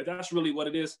 That's really what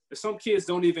it is. Some kids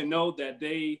don't even know that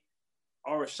they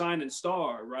are a shining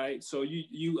star, right? So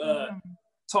you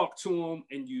talk to them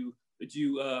and you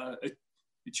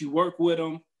work with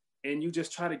them, and you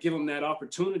just try to give them that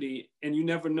opportunity, and you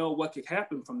never know what could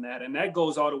happen from that. And that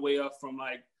goes all the way up from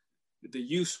like the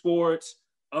youth sports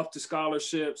up to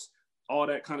scholarships, all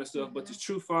that kind of stuff. But the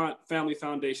Trufant Family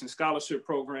Foundation scholarship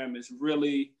program is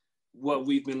really what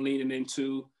we've been leaning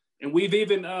into. And we've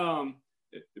even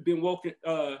been working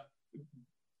on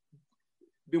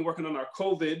our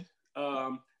COVID-19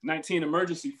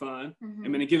 emergency fund,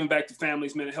 and then giving back to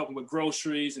families, man, helping with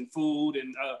groceries and food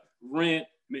and rent,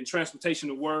 transportation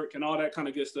to work and all that kind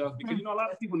of good stuff. Because, a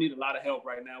lot of people need a lot of help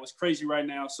right now. It's crazy right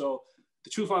now. So the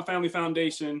Trufant Family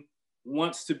Foundation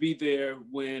wants to be there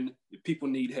when people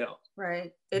need help.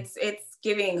 Right. It's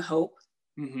giving hope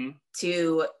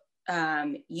to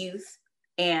youth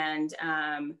and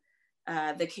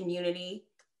the community,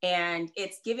 and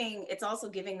it's also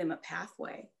giving them a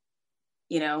pathway.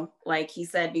 Like he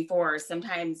said before,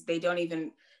 sometimes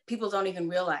people don't even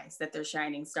realize that they're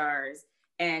shining stars,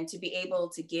 and to be able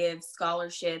to give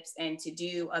scholarships and to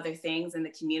do other things in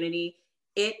the community,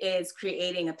 it is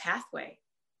creating a pathway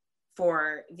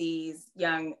for these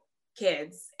young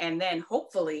kids. And then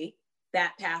hopefully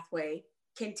that pathway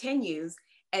continues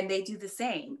and they do the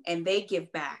same and they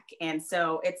give back. And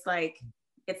so it's like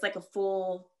a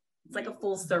full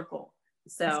circle.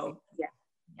 So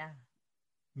yeah.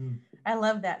 I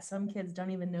love that. Some kids don't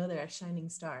even know they're a shining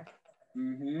star.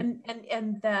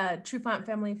 And the Trufant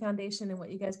Family Foundation and what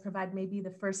you guys provide may be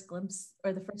the first glimpse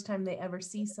or the first time they ever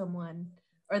see someone,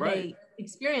 or they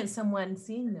experience someone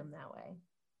seeing them that way.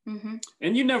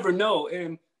 And you never know.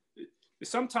 And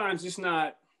sometimes it's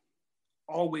not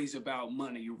always about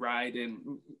money, right?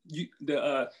 And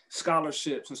the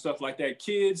scholarships and stuff like that.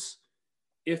 Kids,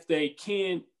 if they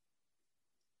can't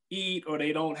eat or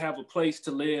they don't have a place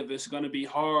to live, it's going to be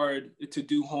hard to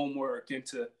do homework and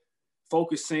to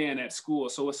focus in at school.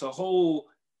 So it's a whole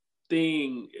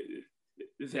thing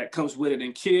that comes with it.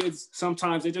 And kids,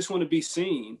 sometimes they just want to be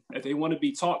seen. If they want to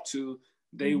be talked to,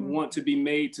 they want to be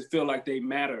made to feel like they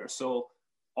matter. So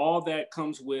all that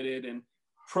comes with it, and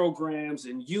programs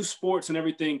and youth sports and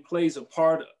everything plays a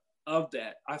part of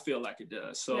that. I feel like it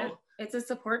does. So it's a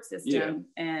support system,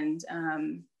 and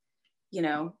you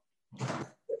know,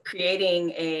 creating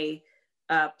a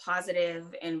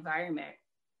positive environment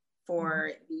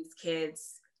for these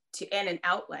kids and an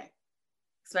outlet,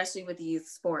 especially with youth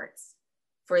sports,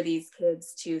 for these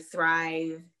kids to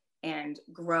thrive and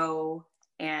grow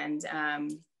and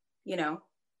you know,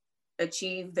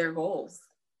 achieve their goals.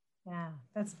 Yeah,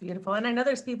 that's beautiful. And I know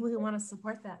there's people who want to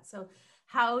support that. So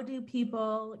how do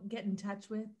people get in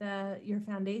touch with your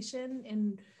foundation,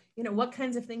 and, you know, what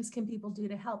kinds of things can people do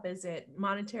to help? Is it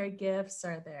monetary gifts?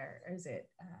 Is it,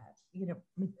 you know,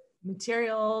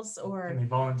 materials, or can they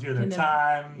volunteer their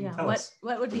time? Yeah.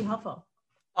 What would be helpful?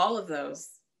 All of those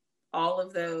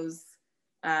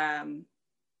are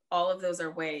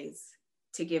ways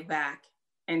to give back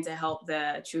and to help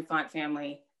the Trufant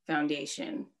Family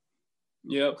Foundation.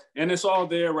 Yep. And it's all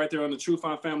there right there on the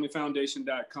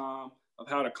TrufantFamilyFoundation.com of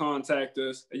how to contact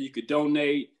us. You could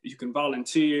donate, you can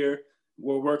volunteer.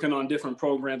 We're working on different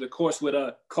programs. Of course, with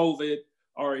COVID,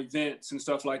 our events and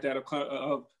stuff like that, of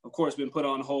course, been put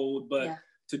on hold. But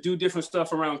to do different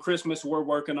stuff around Christmas, we're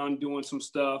working on doing some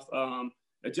stuff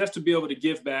just to be able to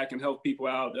give back and help people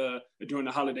out during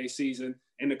the holiday season.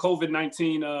 And the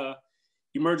COVID-19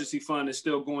 emergency fund is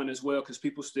still going as well, because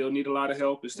people still need a lot of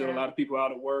help. There's still a lot of people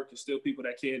out of work. There's still people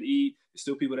that can't eat. There's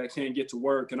still people that can't get to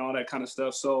work and all that kind of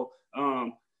stuff. So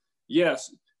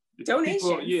yes. Donations.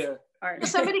 People,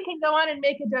 somebody can go on and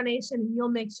make a donation, and you'll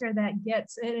make sure that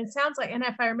gets, and it sounds like, and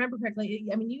if I remember correctly,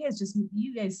 I mean, you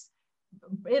guys,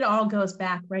 it all goes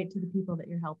back right to the people that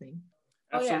you're helping.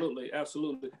 Absolutely.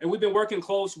 Absolutely. And we've been working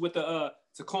close with the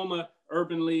Tacoma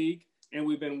Urban League, and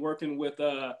we've been working with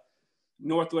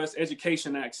Northwest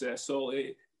Education Access. So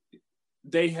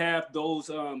they have those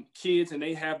kids, and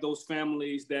they have those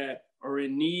families that are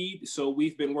in need. So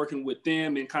we've been working with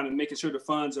them and kind of making sure the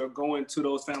funds are going to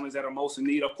those families that are most in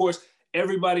need. Of course,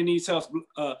 everybody needs help.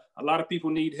 A lot of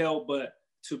people need help, but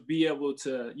to be able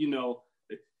to, you know,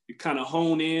 kind of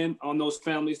hone in on those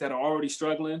families that are already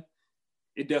struggling,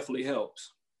 it definitely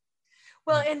helps.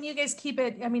 Well, and you guys keep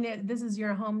it, I mean, this is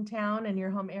your hometown and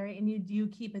your home area, and you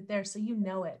keep it there, so you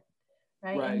know it.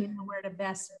 Right. And you know where to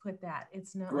best put that.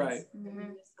 It's not like it's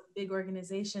a big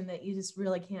organization that you just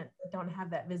really don't have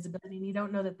that visibility, and you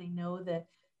don't know that they know the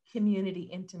community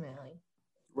intimately.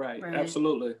 Right.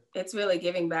 Absolutely. It's really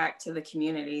giving back to the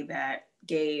community that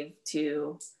gave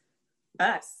to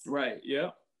us. Right.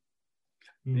 Yep.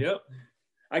 Yep.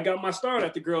 I got my start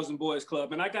at the Girls and Boys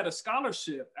Club, and I got a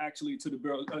scholarship actually to the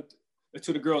Girls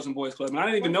and Boys Club. And I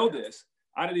didn't even know this.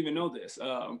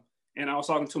 And I was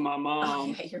talking to my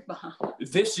mom, your mom,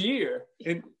 this year,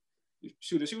 and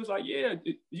she was like, "Yeah,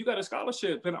 you got a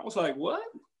scholarship." And I was like, "What?"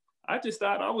 I just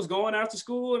thought I was going after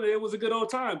school and it was a good old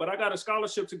time, but I got a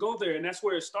scholarship to go there, and that's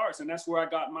where it starts. And that's where I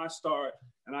got my start,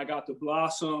 and I got to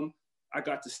blossom. I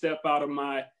got to step out of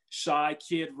my shy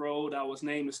kid road. I was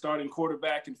named the starting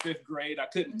quarterback in 5th grade. I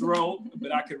couldn't throw,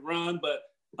 but I could run, but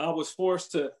I was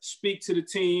forced to speak to the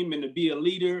team and to be a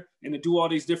leader and to do all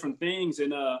these different things.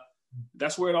 And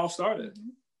that's where it all started.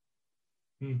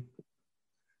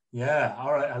 Yeah.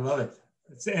 All right. I love it.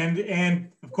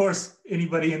 And of course,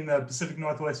 anybody in the Pacific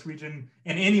Northwest region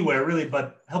and anywhere really,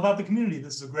 but help out the community.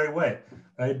 This is a great way,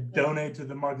 right? Yeah. Donate to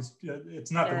the Marcus.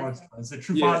 It's not the Marcus. It's the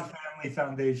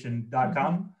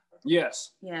TrufantFamilyFoundation.com.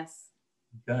 Yes. Yes.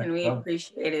 Okay. And we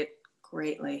appreciate it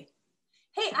greatly.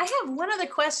 Hey, I have one other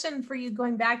question for you,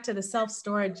 going back to the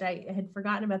self-storage. I had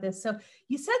forgotten about this. So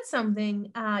you said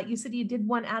something, you said you did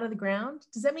one out of the ground.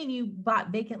 Does that mean you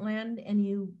bought vacant land and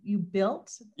you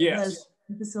built the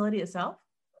facility itself?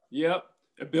 Yep,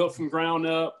 I built from ground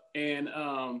up. And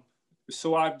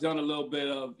so I've done a little bit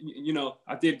of,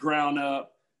 I did ground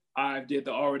up, I did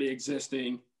the already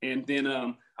existing, and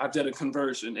then I've done a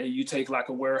conversion. And you take like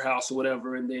a warehouse or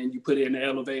whatever, and then you put it in the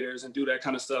elevators and do that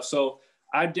kind of stuff. So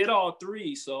I did all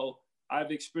three, so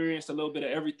I've experienced a little bit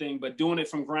of everything, but doing it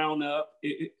from ground up,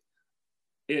 it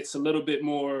it's a little bit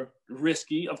more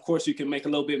risky. Of course, you can make a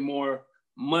little bit more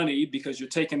money because you're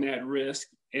taking that risk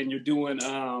and you're doing,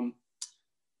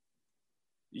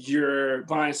 you're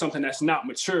buying something that's not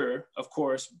mature, of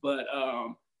course, but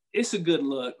it's a good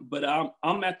look. But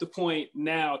I'm at the point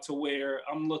now to where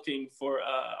I'm looking for,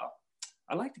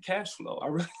 I like the cash flow. I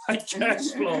really like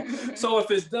cash flow. So if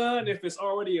it's done, if it's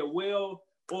already a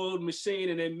well-oiled machine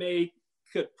and they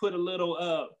could put a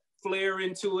little flair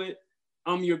into it,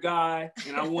 I'm your guy,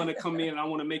 and I want to come in and I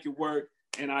want to make it work,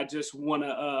 and I just want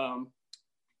to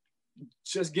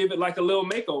just give it like a little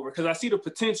makeover, because I see the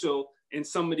potential in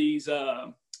some of these,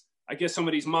 I guess some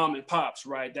of these mom and pops,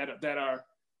 right, that are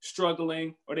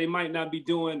struggling, or they might not be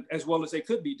doing as well as they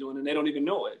could be doing, and they don't even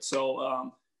know it.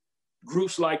 So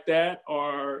groups like that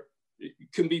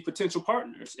can be potential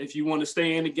partners. If you want to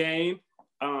stay in the game,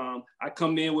 I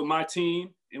come in with my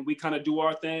team, and we kind of do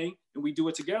our thing, and we do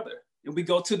it together. And we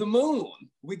go to the moon.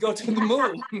 We go to the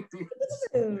moon.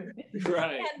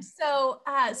 Right. And so,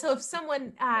 so if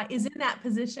someone is in that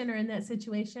position or in that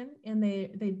situation, and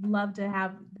they'd love to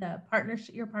have the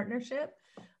partnership, your partnership,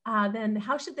 then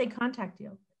how should they contact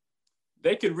you?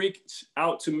 They could reach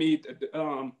out to me.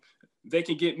 They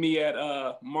can get me at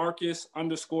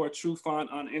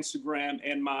Marcus_Trufant on Instagram,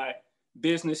 and my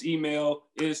business email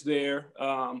is there.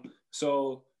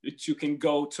 So that you can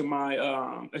go to my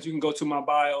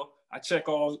bio. I check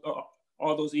all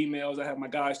those emails. I have my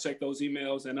guys check those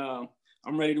emails, and I'm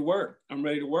ready to work. So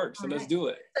let's do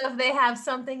it. So if they have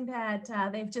something that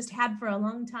they've just had for a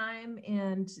long time,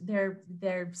 and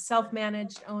they're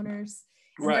self-managed owners,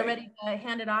 and they're ready to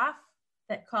hand it off,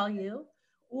 that call you.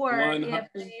 Or 100%. If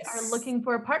they are looking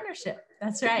for a partnership,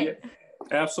 that's right. Yeah,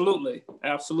 absolutely.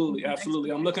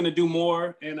 I'm looking to do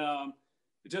more, and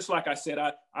just like I said,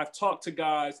 I've talked to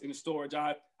guys in storage.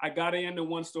 I got into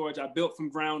one storage, I built from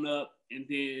ground up, and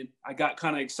then I got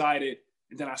kind of excited,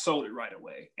 and then I sold it right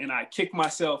away. And I kick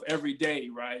myself every day,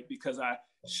 right? Because I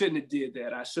shouldn't have did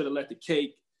that. I should have let the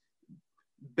cake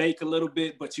bake a little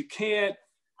bit, but you can't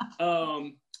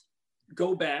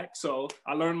go back. So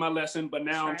I learned my lesson, but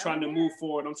now I'm trying to move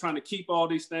forward. I'm trying to keep all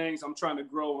these things. I'm trying to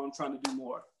grow. I'm trying to do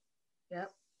more.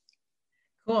 Yep.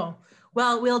 Cool.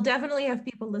 Well, we'll definitely have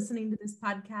people listening to this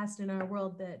podcast in our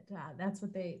world that that's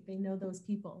what they know, those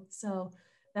people. So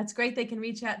that's great. They can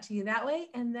reach out to you that way.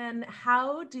 And then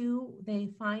how do they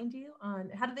find you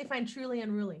how do they find Truly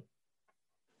Unruly?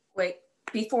 Wait,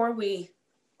 before we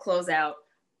close out,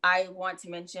 I want to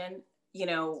mention,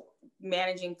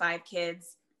 managing 5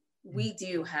 kids, we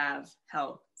do have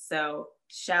help. So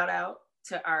shout out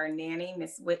to our nanny,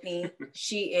 Miss Whitney.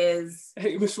 She is.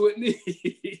 Hey, Miss Whitney.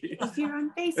 If you're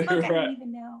on Facebook, I don't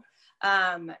even know.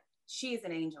 She is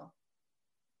an angel.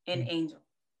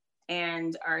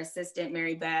 And our assistant,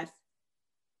 Mary Beth.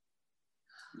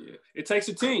 Yeah, it takes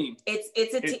a team. It's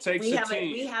a team.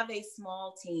 We have a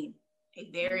small team, a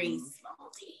very small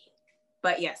team.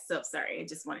 But yes, so sorry. I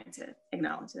just wanted to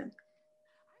acknowledge them.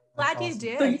 Glad you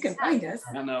did. So you can find us.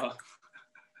 I know.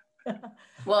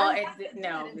 Well,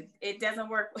 it doesn't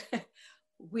work.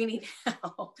 We need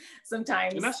help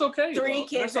sometimes. And that's okay. 3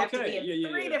 kids have to be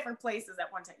in 3 different places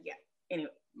at one time. Yeah.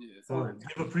 Anyway. Yeah, so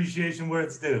give appreciation where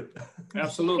it's due.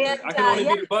 Absolutely. And, I can only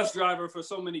be the bus driver for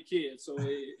so many kids, so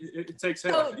it takes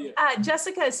help. So,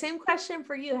 Jessica, same question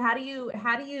for you. How do you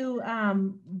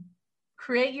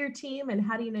create your team, and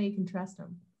how do you know you can trust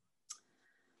them?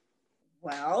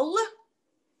 Well,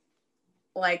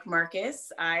 like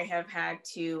Marcus, I have had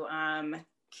to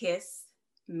kiss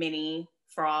many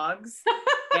frogs,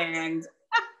 and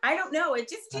I don't know, it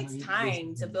just takes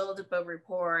time to build up a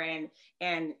rapport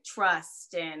and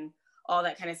trust and all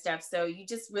that kind of stuff. So you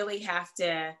just really have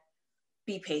to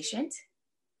be patient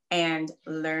and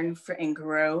learn and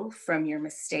grow from your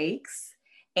mistakes.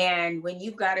 And when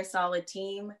you've got a solid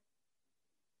team,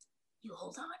 you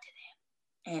hold on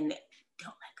to them and don't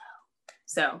let go.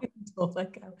 So don't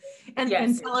let go.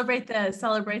 And celebrate the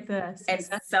success.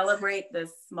 And celebrate the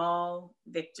small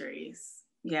victories.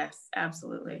 Yes,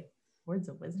 absolutely. Words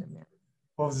of wisdom, man.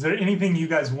 Well, is there anything you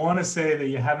guys want to say that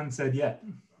you haven't said yet?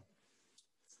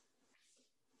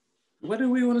 What do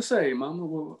we want to say,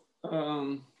 Mama? I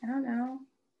don't know.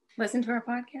 Listen to our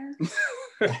podcast.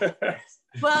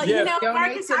 Well,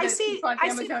 Marcus, I see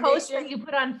posts that you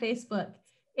put on Facebook,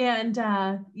 and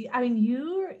I mean,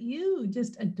 you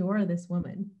just adore this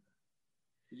woman.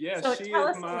 Yes, so she tell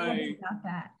is us a little bit about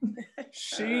that.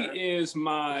 She is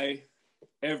my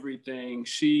everything.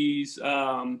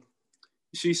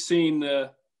 She's seen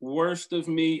the worst of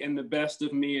me and the best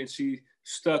of me, and she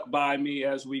stuck by me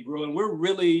as we grew. And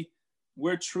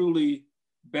we're truly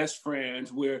best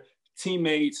friends. We're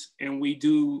teammates, and we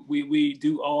do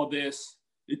all this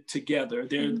together.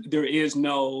 There is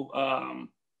no,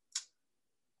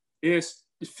 it's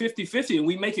 50-50 and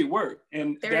we make it work.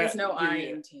 And there is no I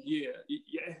in team.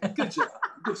 Yeah. Good job.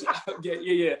 Good job.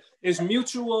 Yeah. It's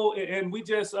mutual and we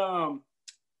just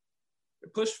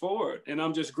push forward. And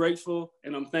I'm just grateful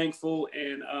and I'm thankful.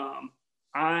 And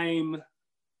I'm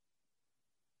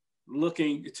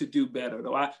looking to do better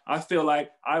though. I feel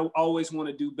like I always want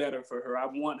to do better for her. I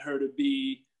want her to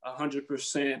be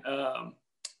 100%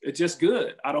 it's just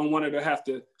good. I don't want her to have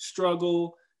to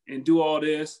struggle and do all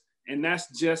this. And that's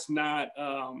just not,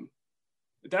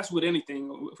 that's with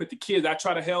anything. With the kids, I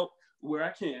try to help where I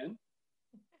can.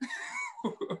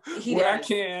 I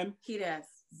can. He does,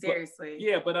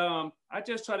 seriously. But I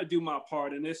just try to do my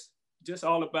part. And it's just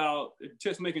all about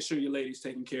just making sure your lady's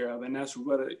taken care of. And that's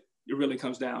what it really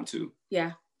comes down to.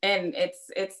 Yeah, and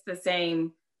it's the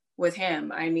same with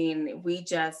him. I mean, we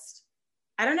just,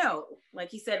 I don't know, like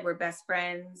he said, we're best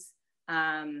friends.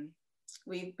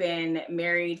 We've been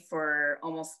married for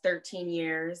almost 13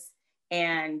 years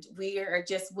and we are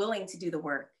just willing to do the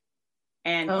work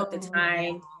and put the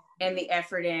time and the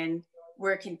effort in.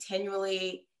 We're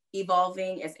continually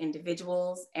evolving as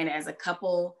individuals and as a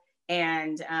couple.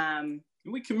 And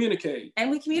we communicate.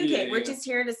 Yeah. We're just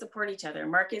here to support each other.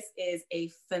 Marcus is a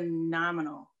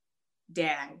phenomenal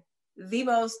dad.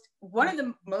 One of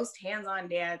the most hands-on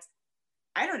dads,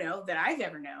 I don't know, that I've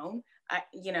ever known.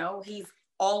 He's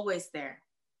always there.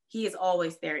 He is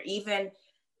always there. Even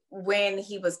when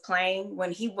he was playing,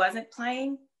 when he wasn't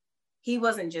playing, he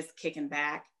wasn't just kicking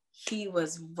back. He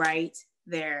was right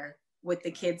there with the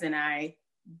kids and I,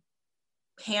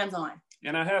 hands-on.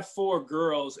 And I have 4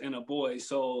 girls and a boy.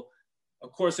 So,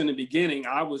 of course, in the beginning,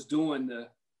 I was doing the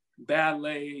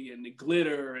ballet and the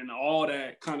glitter and all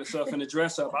that kind of stuff and the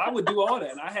dress up. I would do all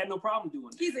that and I had no problem doing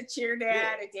that. He's a cheer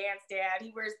dad, a dance dad.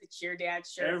 He wears the cheer dad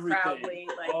shirt everything, proudly.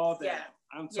 Like, all that. Yeah.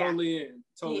 I'm totally in.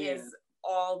 He is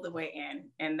all the way in.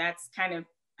 And that's kind of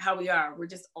how we are. We're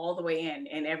just all the way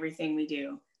in everything we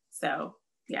do. So,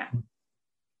 yeah.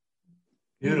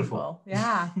 Beautiful.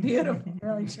 Yeah, beautiful.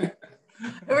 Really true.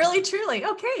 Really, truly.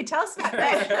 Okay, tell us about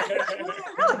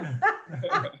that.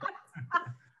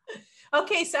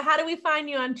 Okay, so how do we find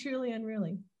you on Truly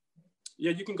Unruly?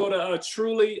 Yeah, you can go to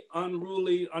Truly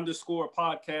Unruly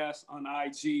 _podcast on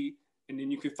IG. And then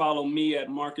you can follow me at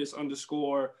Marcus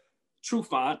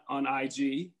 _Trufant on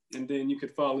IG. And then you can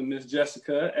follow Miss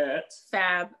Jessica at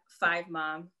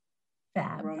Fab5Mom.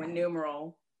 Fab. Roman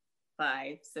numeral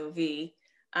 5, so V.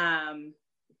 And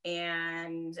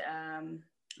the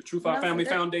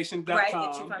TrueFineFamilyFoundation.com. Right,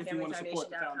 if you want to support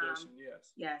the foundation,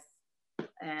 yes.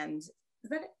 And is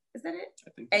that it? I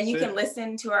think and you can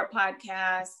listen to our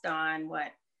podcast on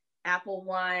Apple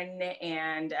One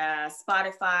and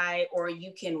Spotify, or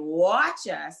you can watch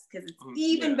us because it's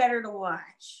even better to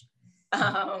watch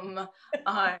on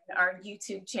our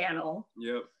YouTube channel.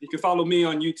 Yep. You can follow me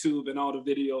on YouTube and all the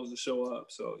videos will show up.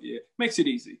 So makes it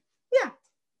easy. Yeah.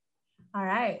 All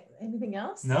right. Anything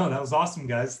else? No, that was awesome,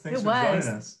 guys. Thanks for joining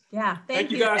us. Yeah.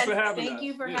 Thank you guys for having us. Thank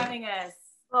you for having us.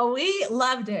 Well, we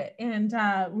loved it. And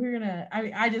we're going to,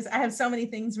 I have so many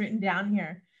things written down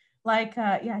here. Like,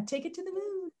 take it to the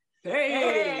moon.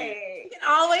 Hey. You can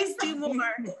always do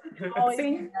more.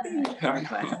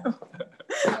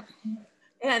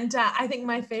 And I think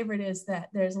my favorite is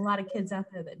that there's a lot of kids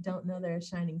out there that don't know they're a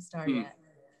shining star yet.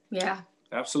 Yeah.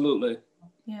 Absolutely.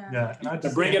 Yeah. To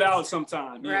bring it out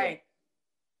sometime. Right.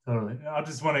 Totally. I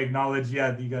just want to acknowledge,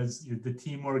 you guys, the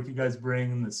teamwork you guys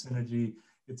bring, the synergy.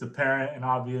 It's apparent and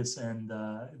obvious, and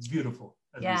it's beautiful,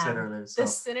 as we said earlier. So. The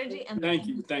synergy and thank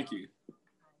you.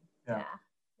 Yeah.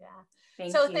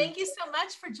 Thank you so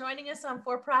much for joining us on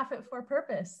For Profit for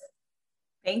Purpose.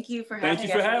 Thank you for having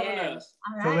us.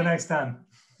 All right. Till the next time.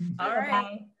 All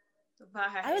right.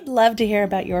 Bye. I would love to hear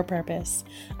about your purpose.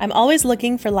 I'm always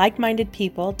looking for like-minded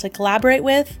people to collaborate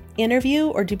with, interview,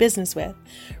 or do business with.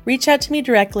 Reach out to me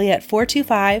directly at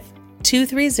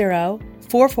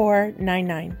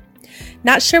 425-230-4499.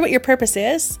 Not sure what your purpose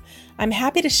is? I'm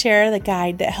happy to share the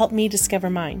guide that helped me discover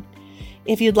mine.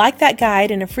 If you'd like that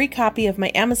guide and a free copy of my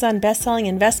Amazon bestselling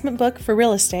investment book for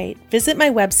real estate, visit my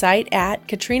website at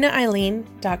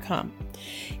katrinaeileen.com.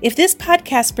 If this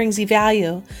podcast brings you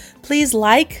value, please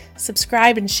like,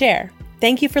 subscribe, and share.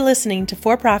 Thank you for listening to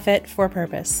For Profit for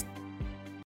Purpose.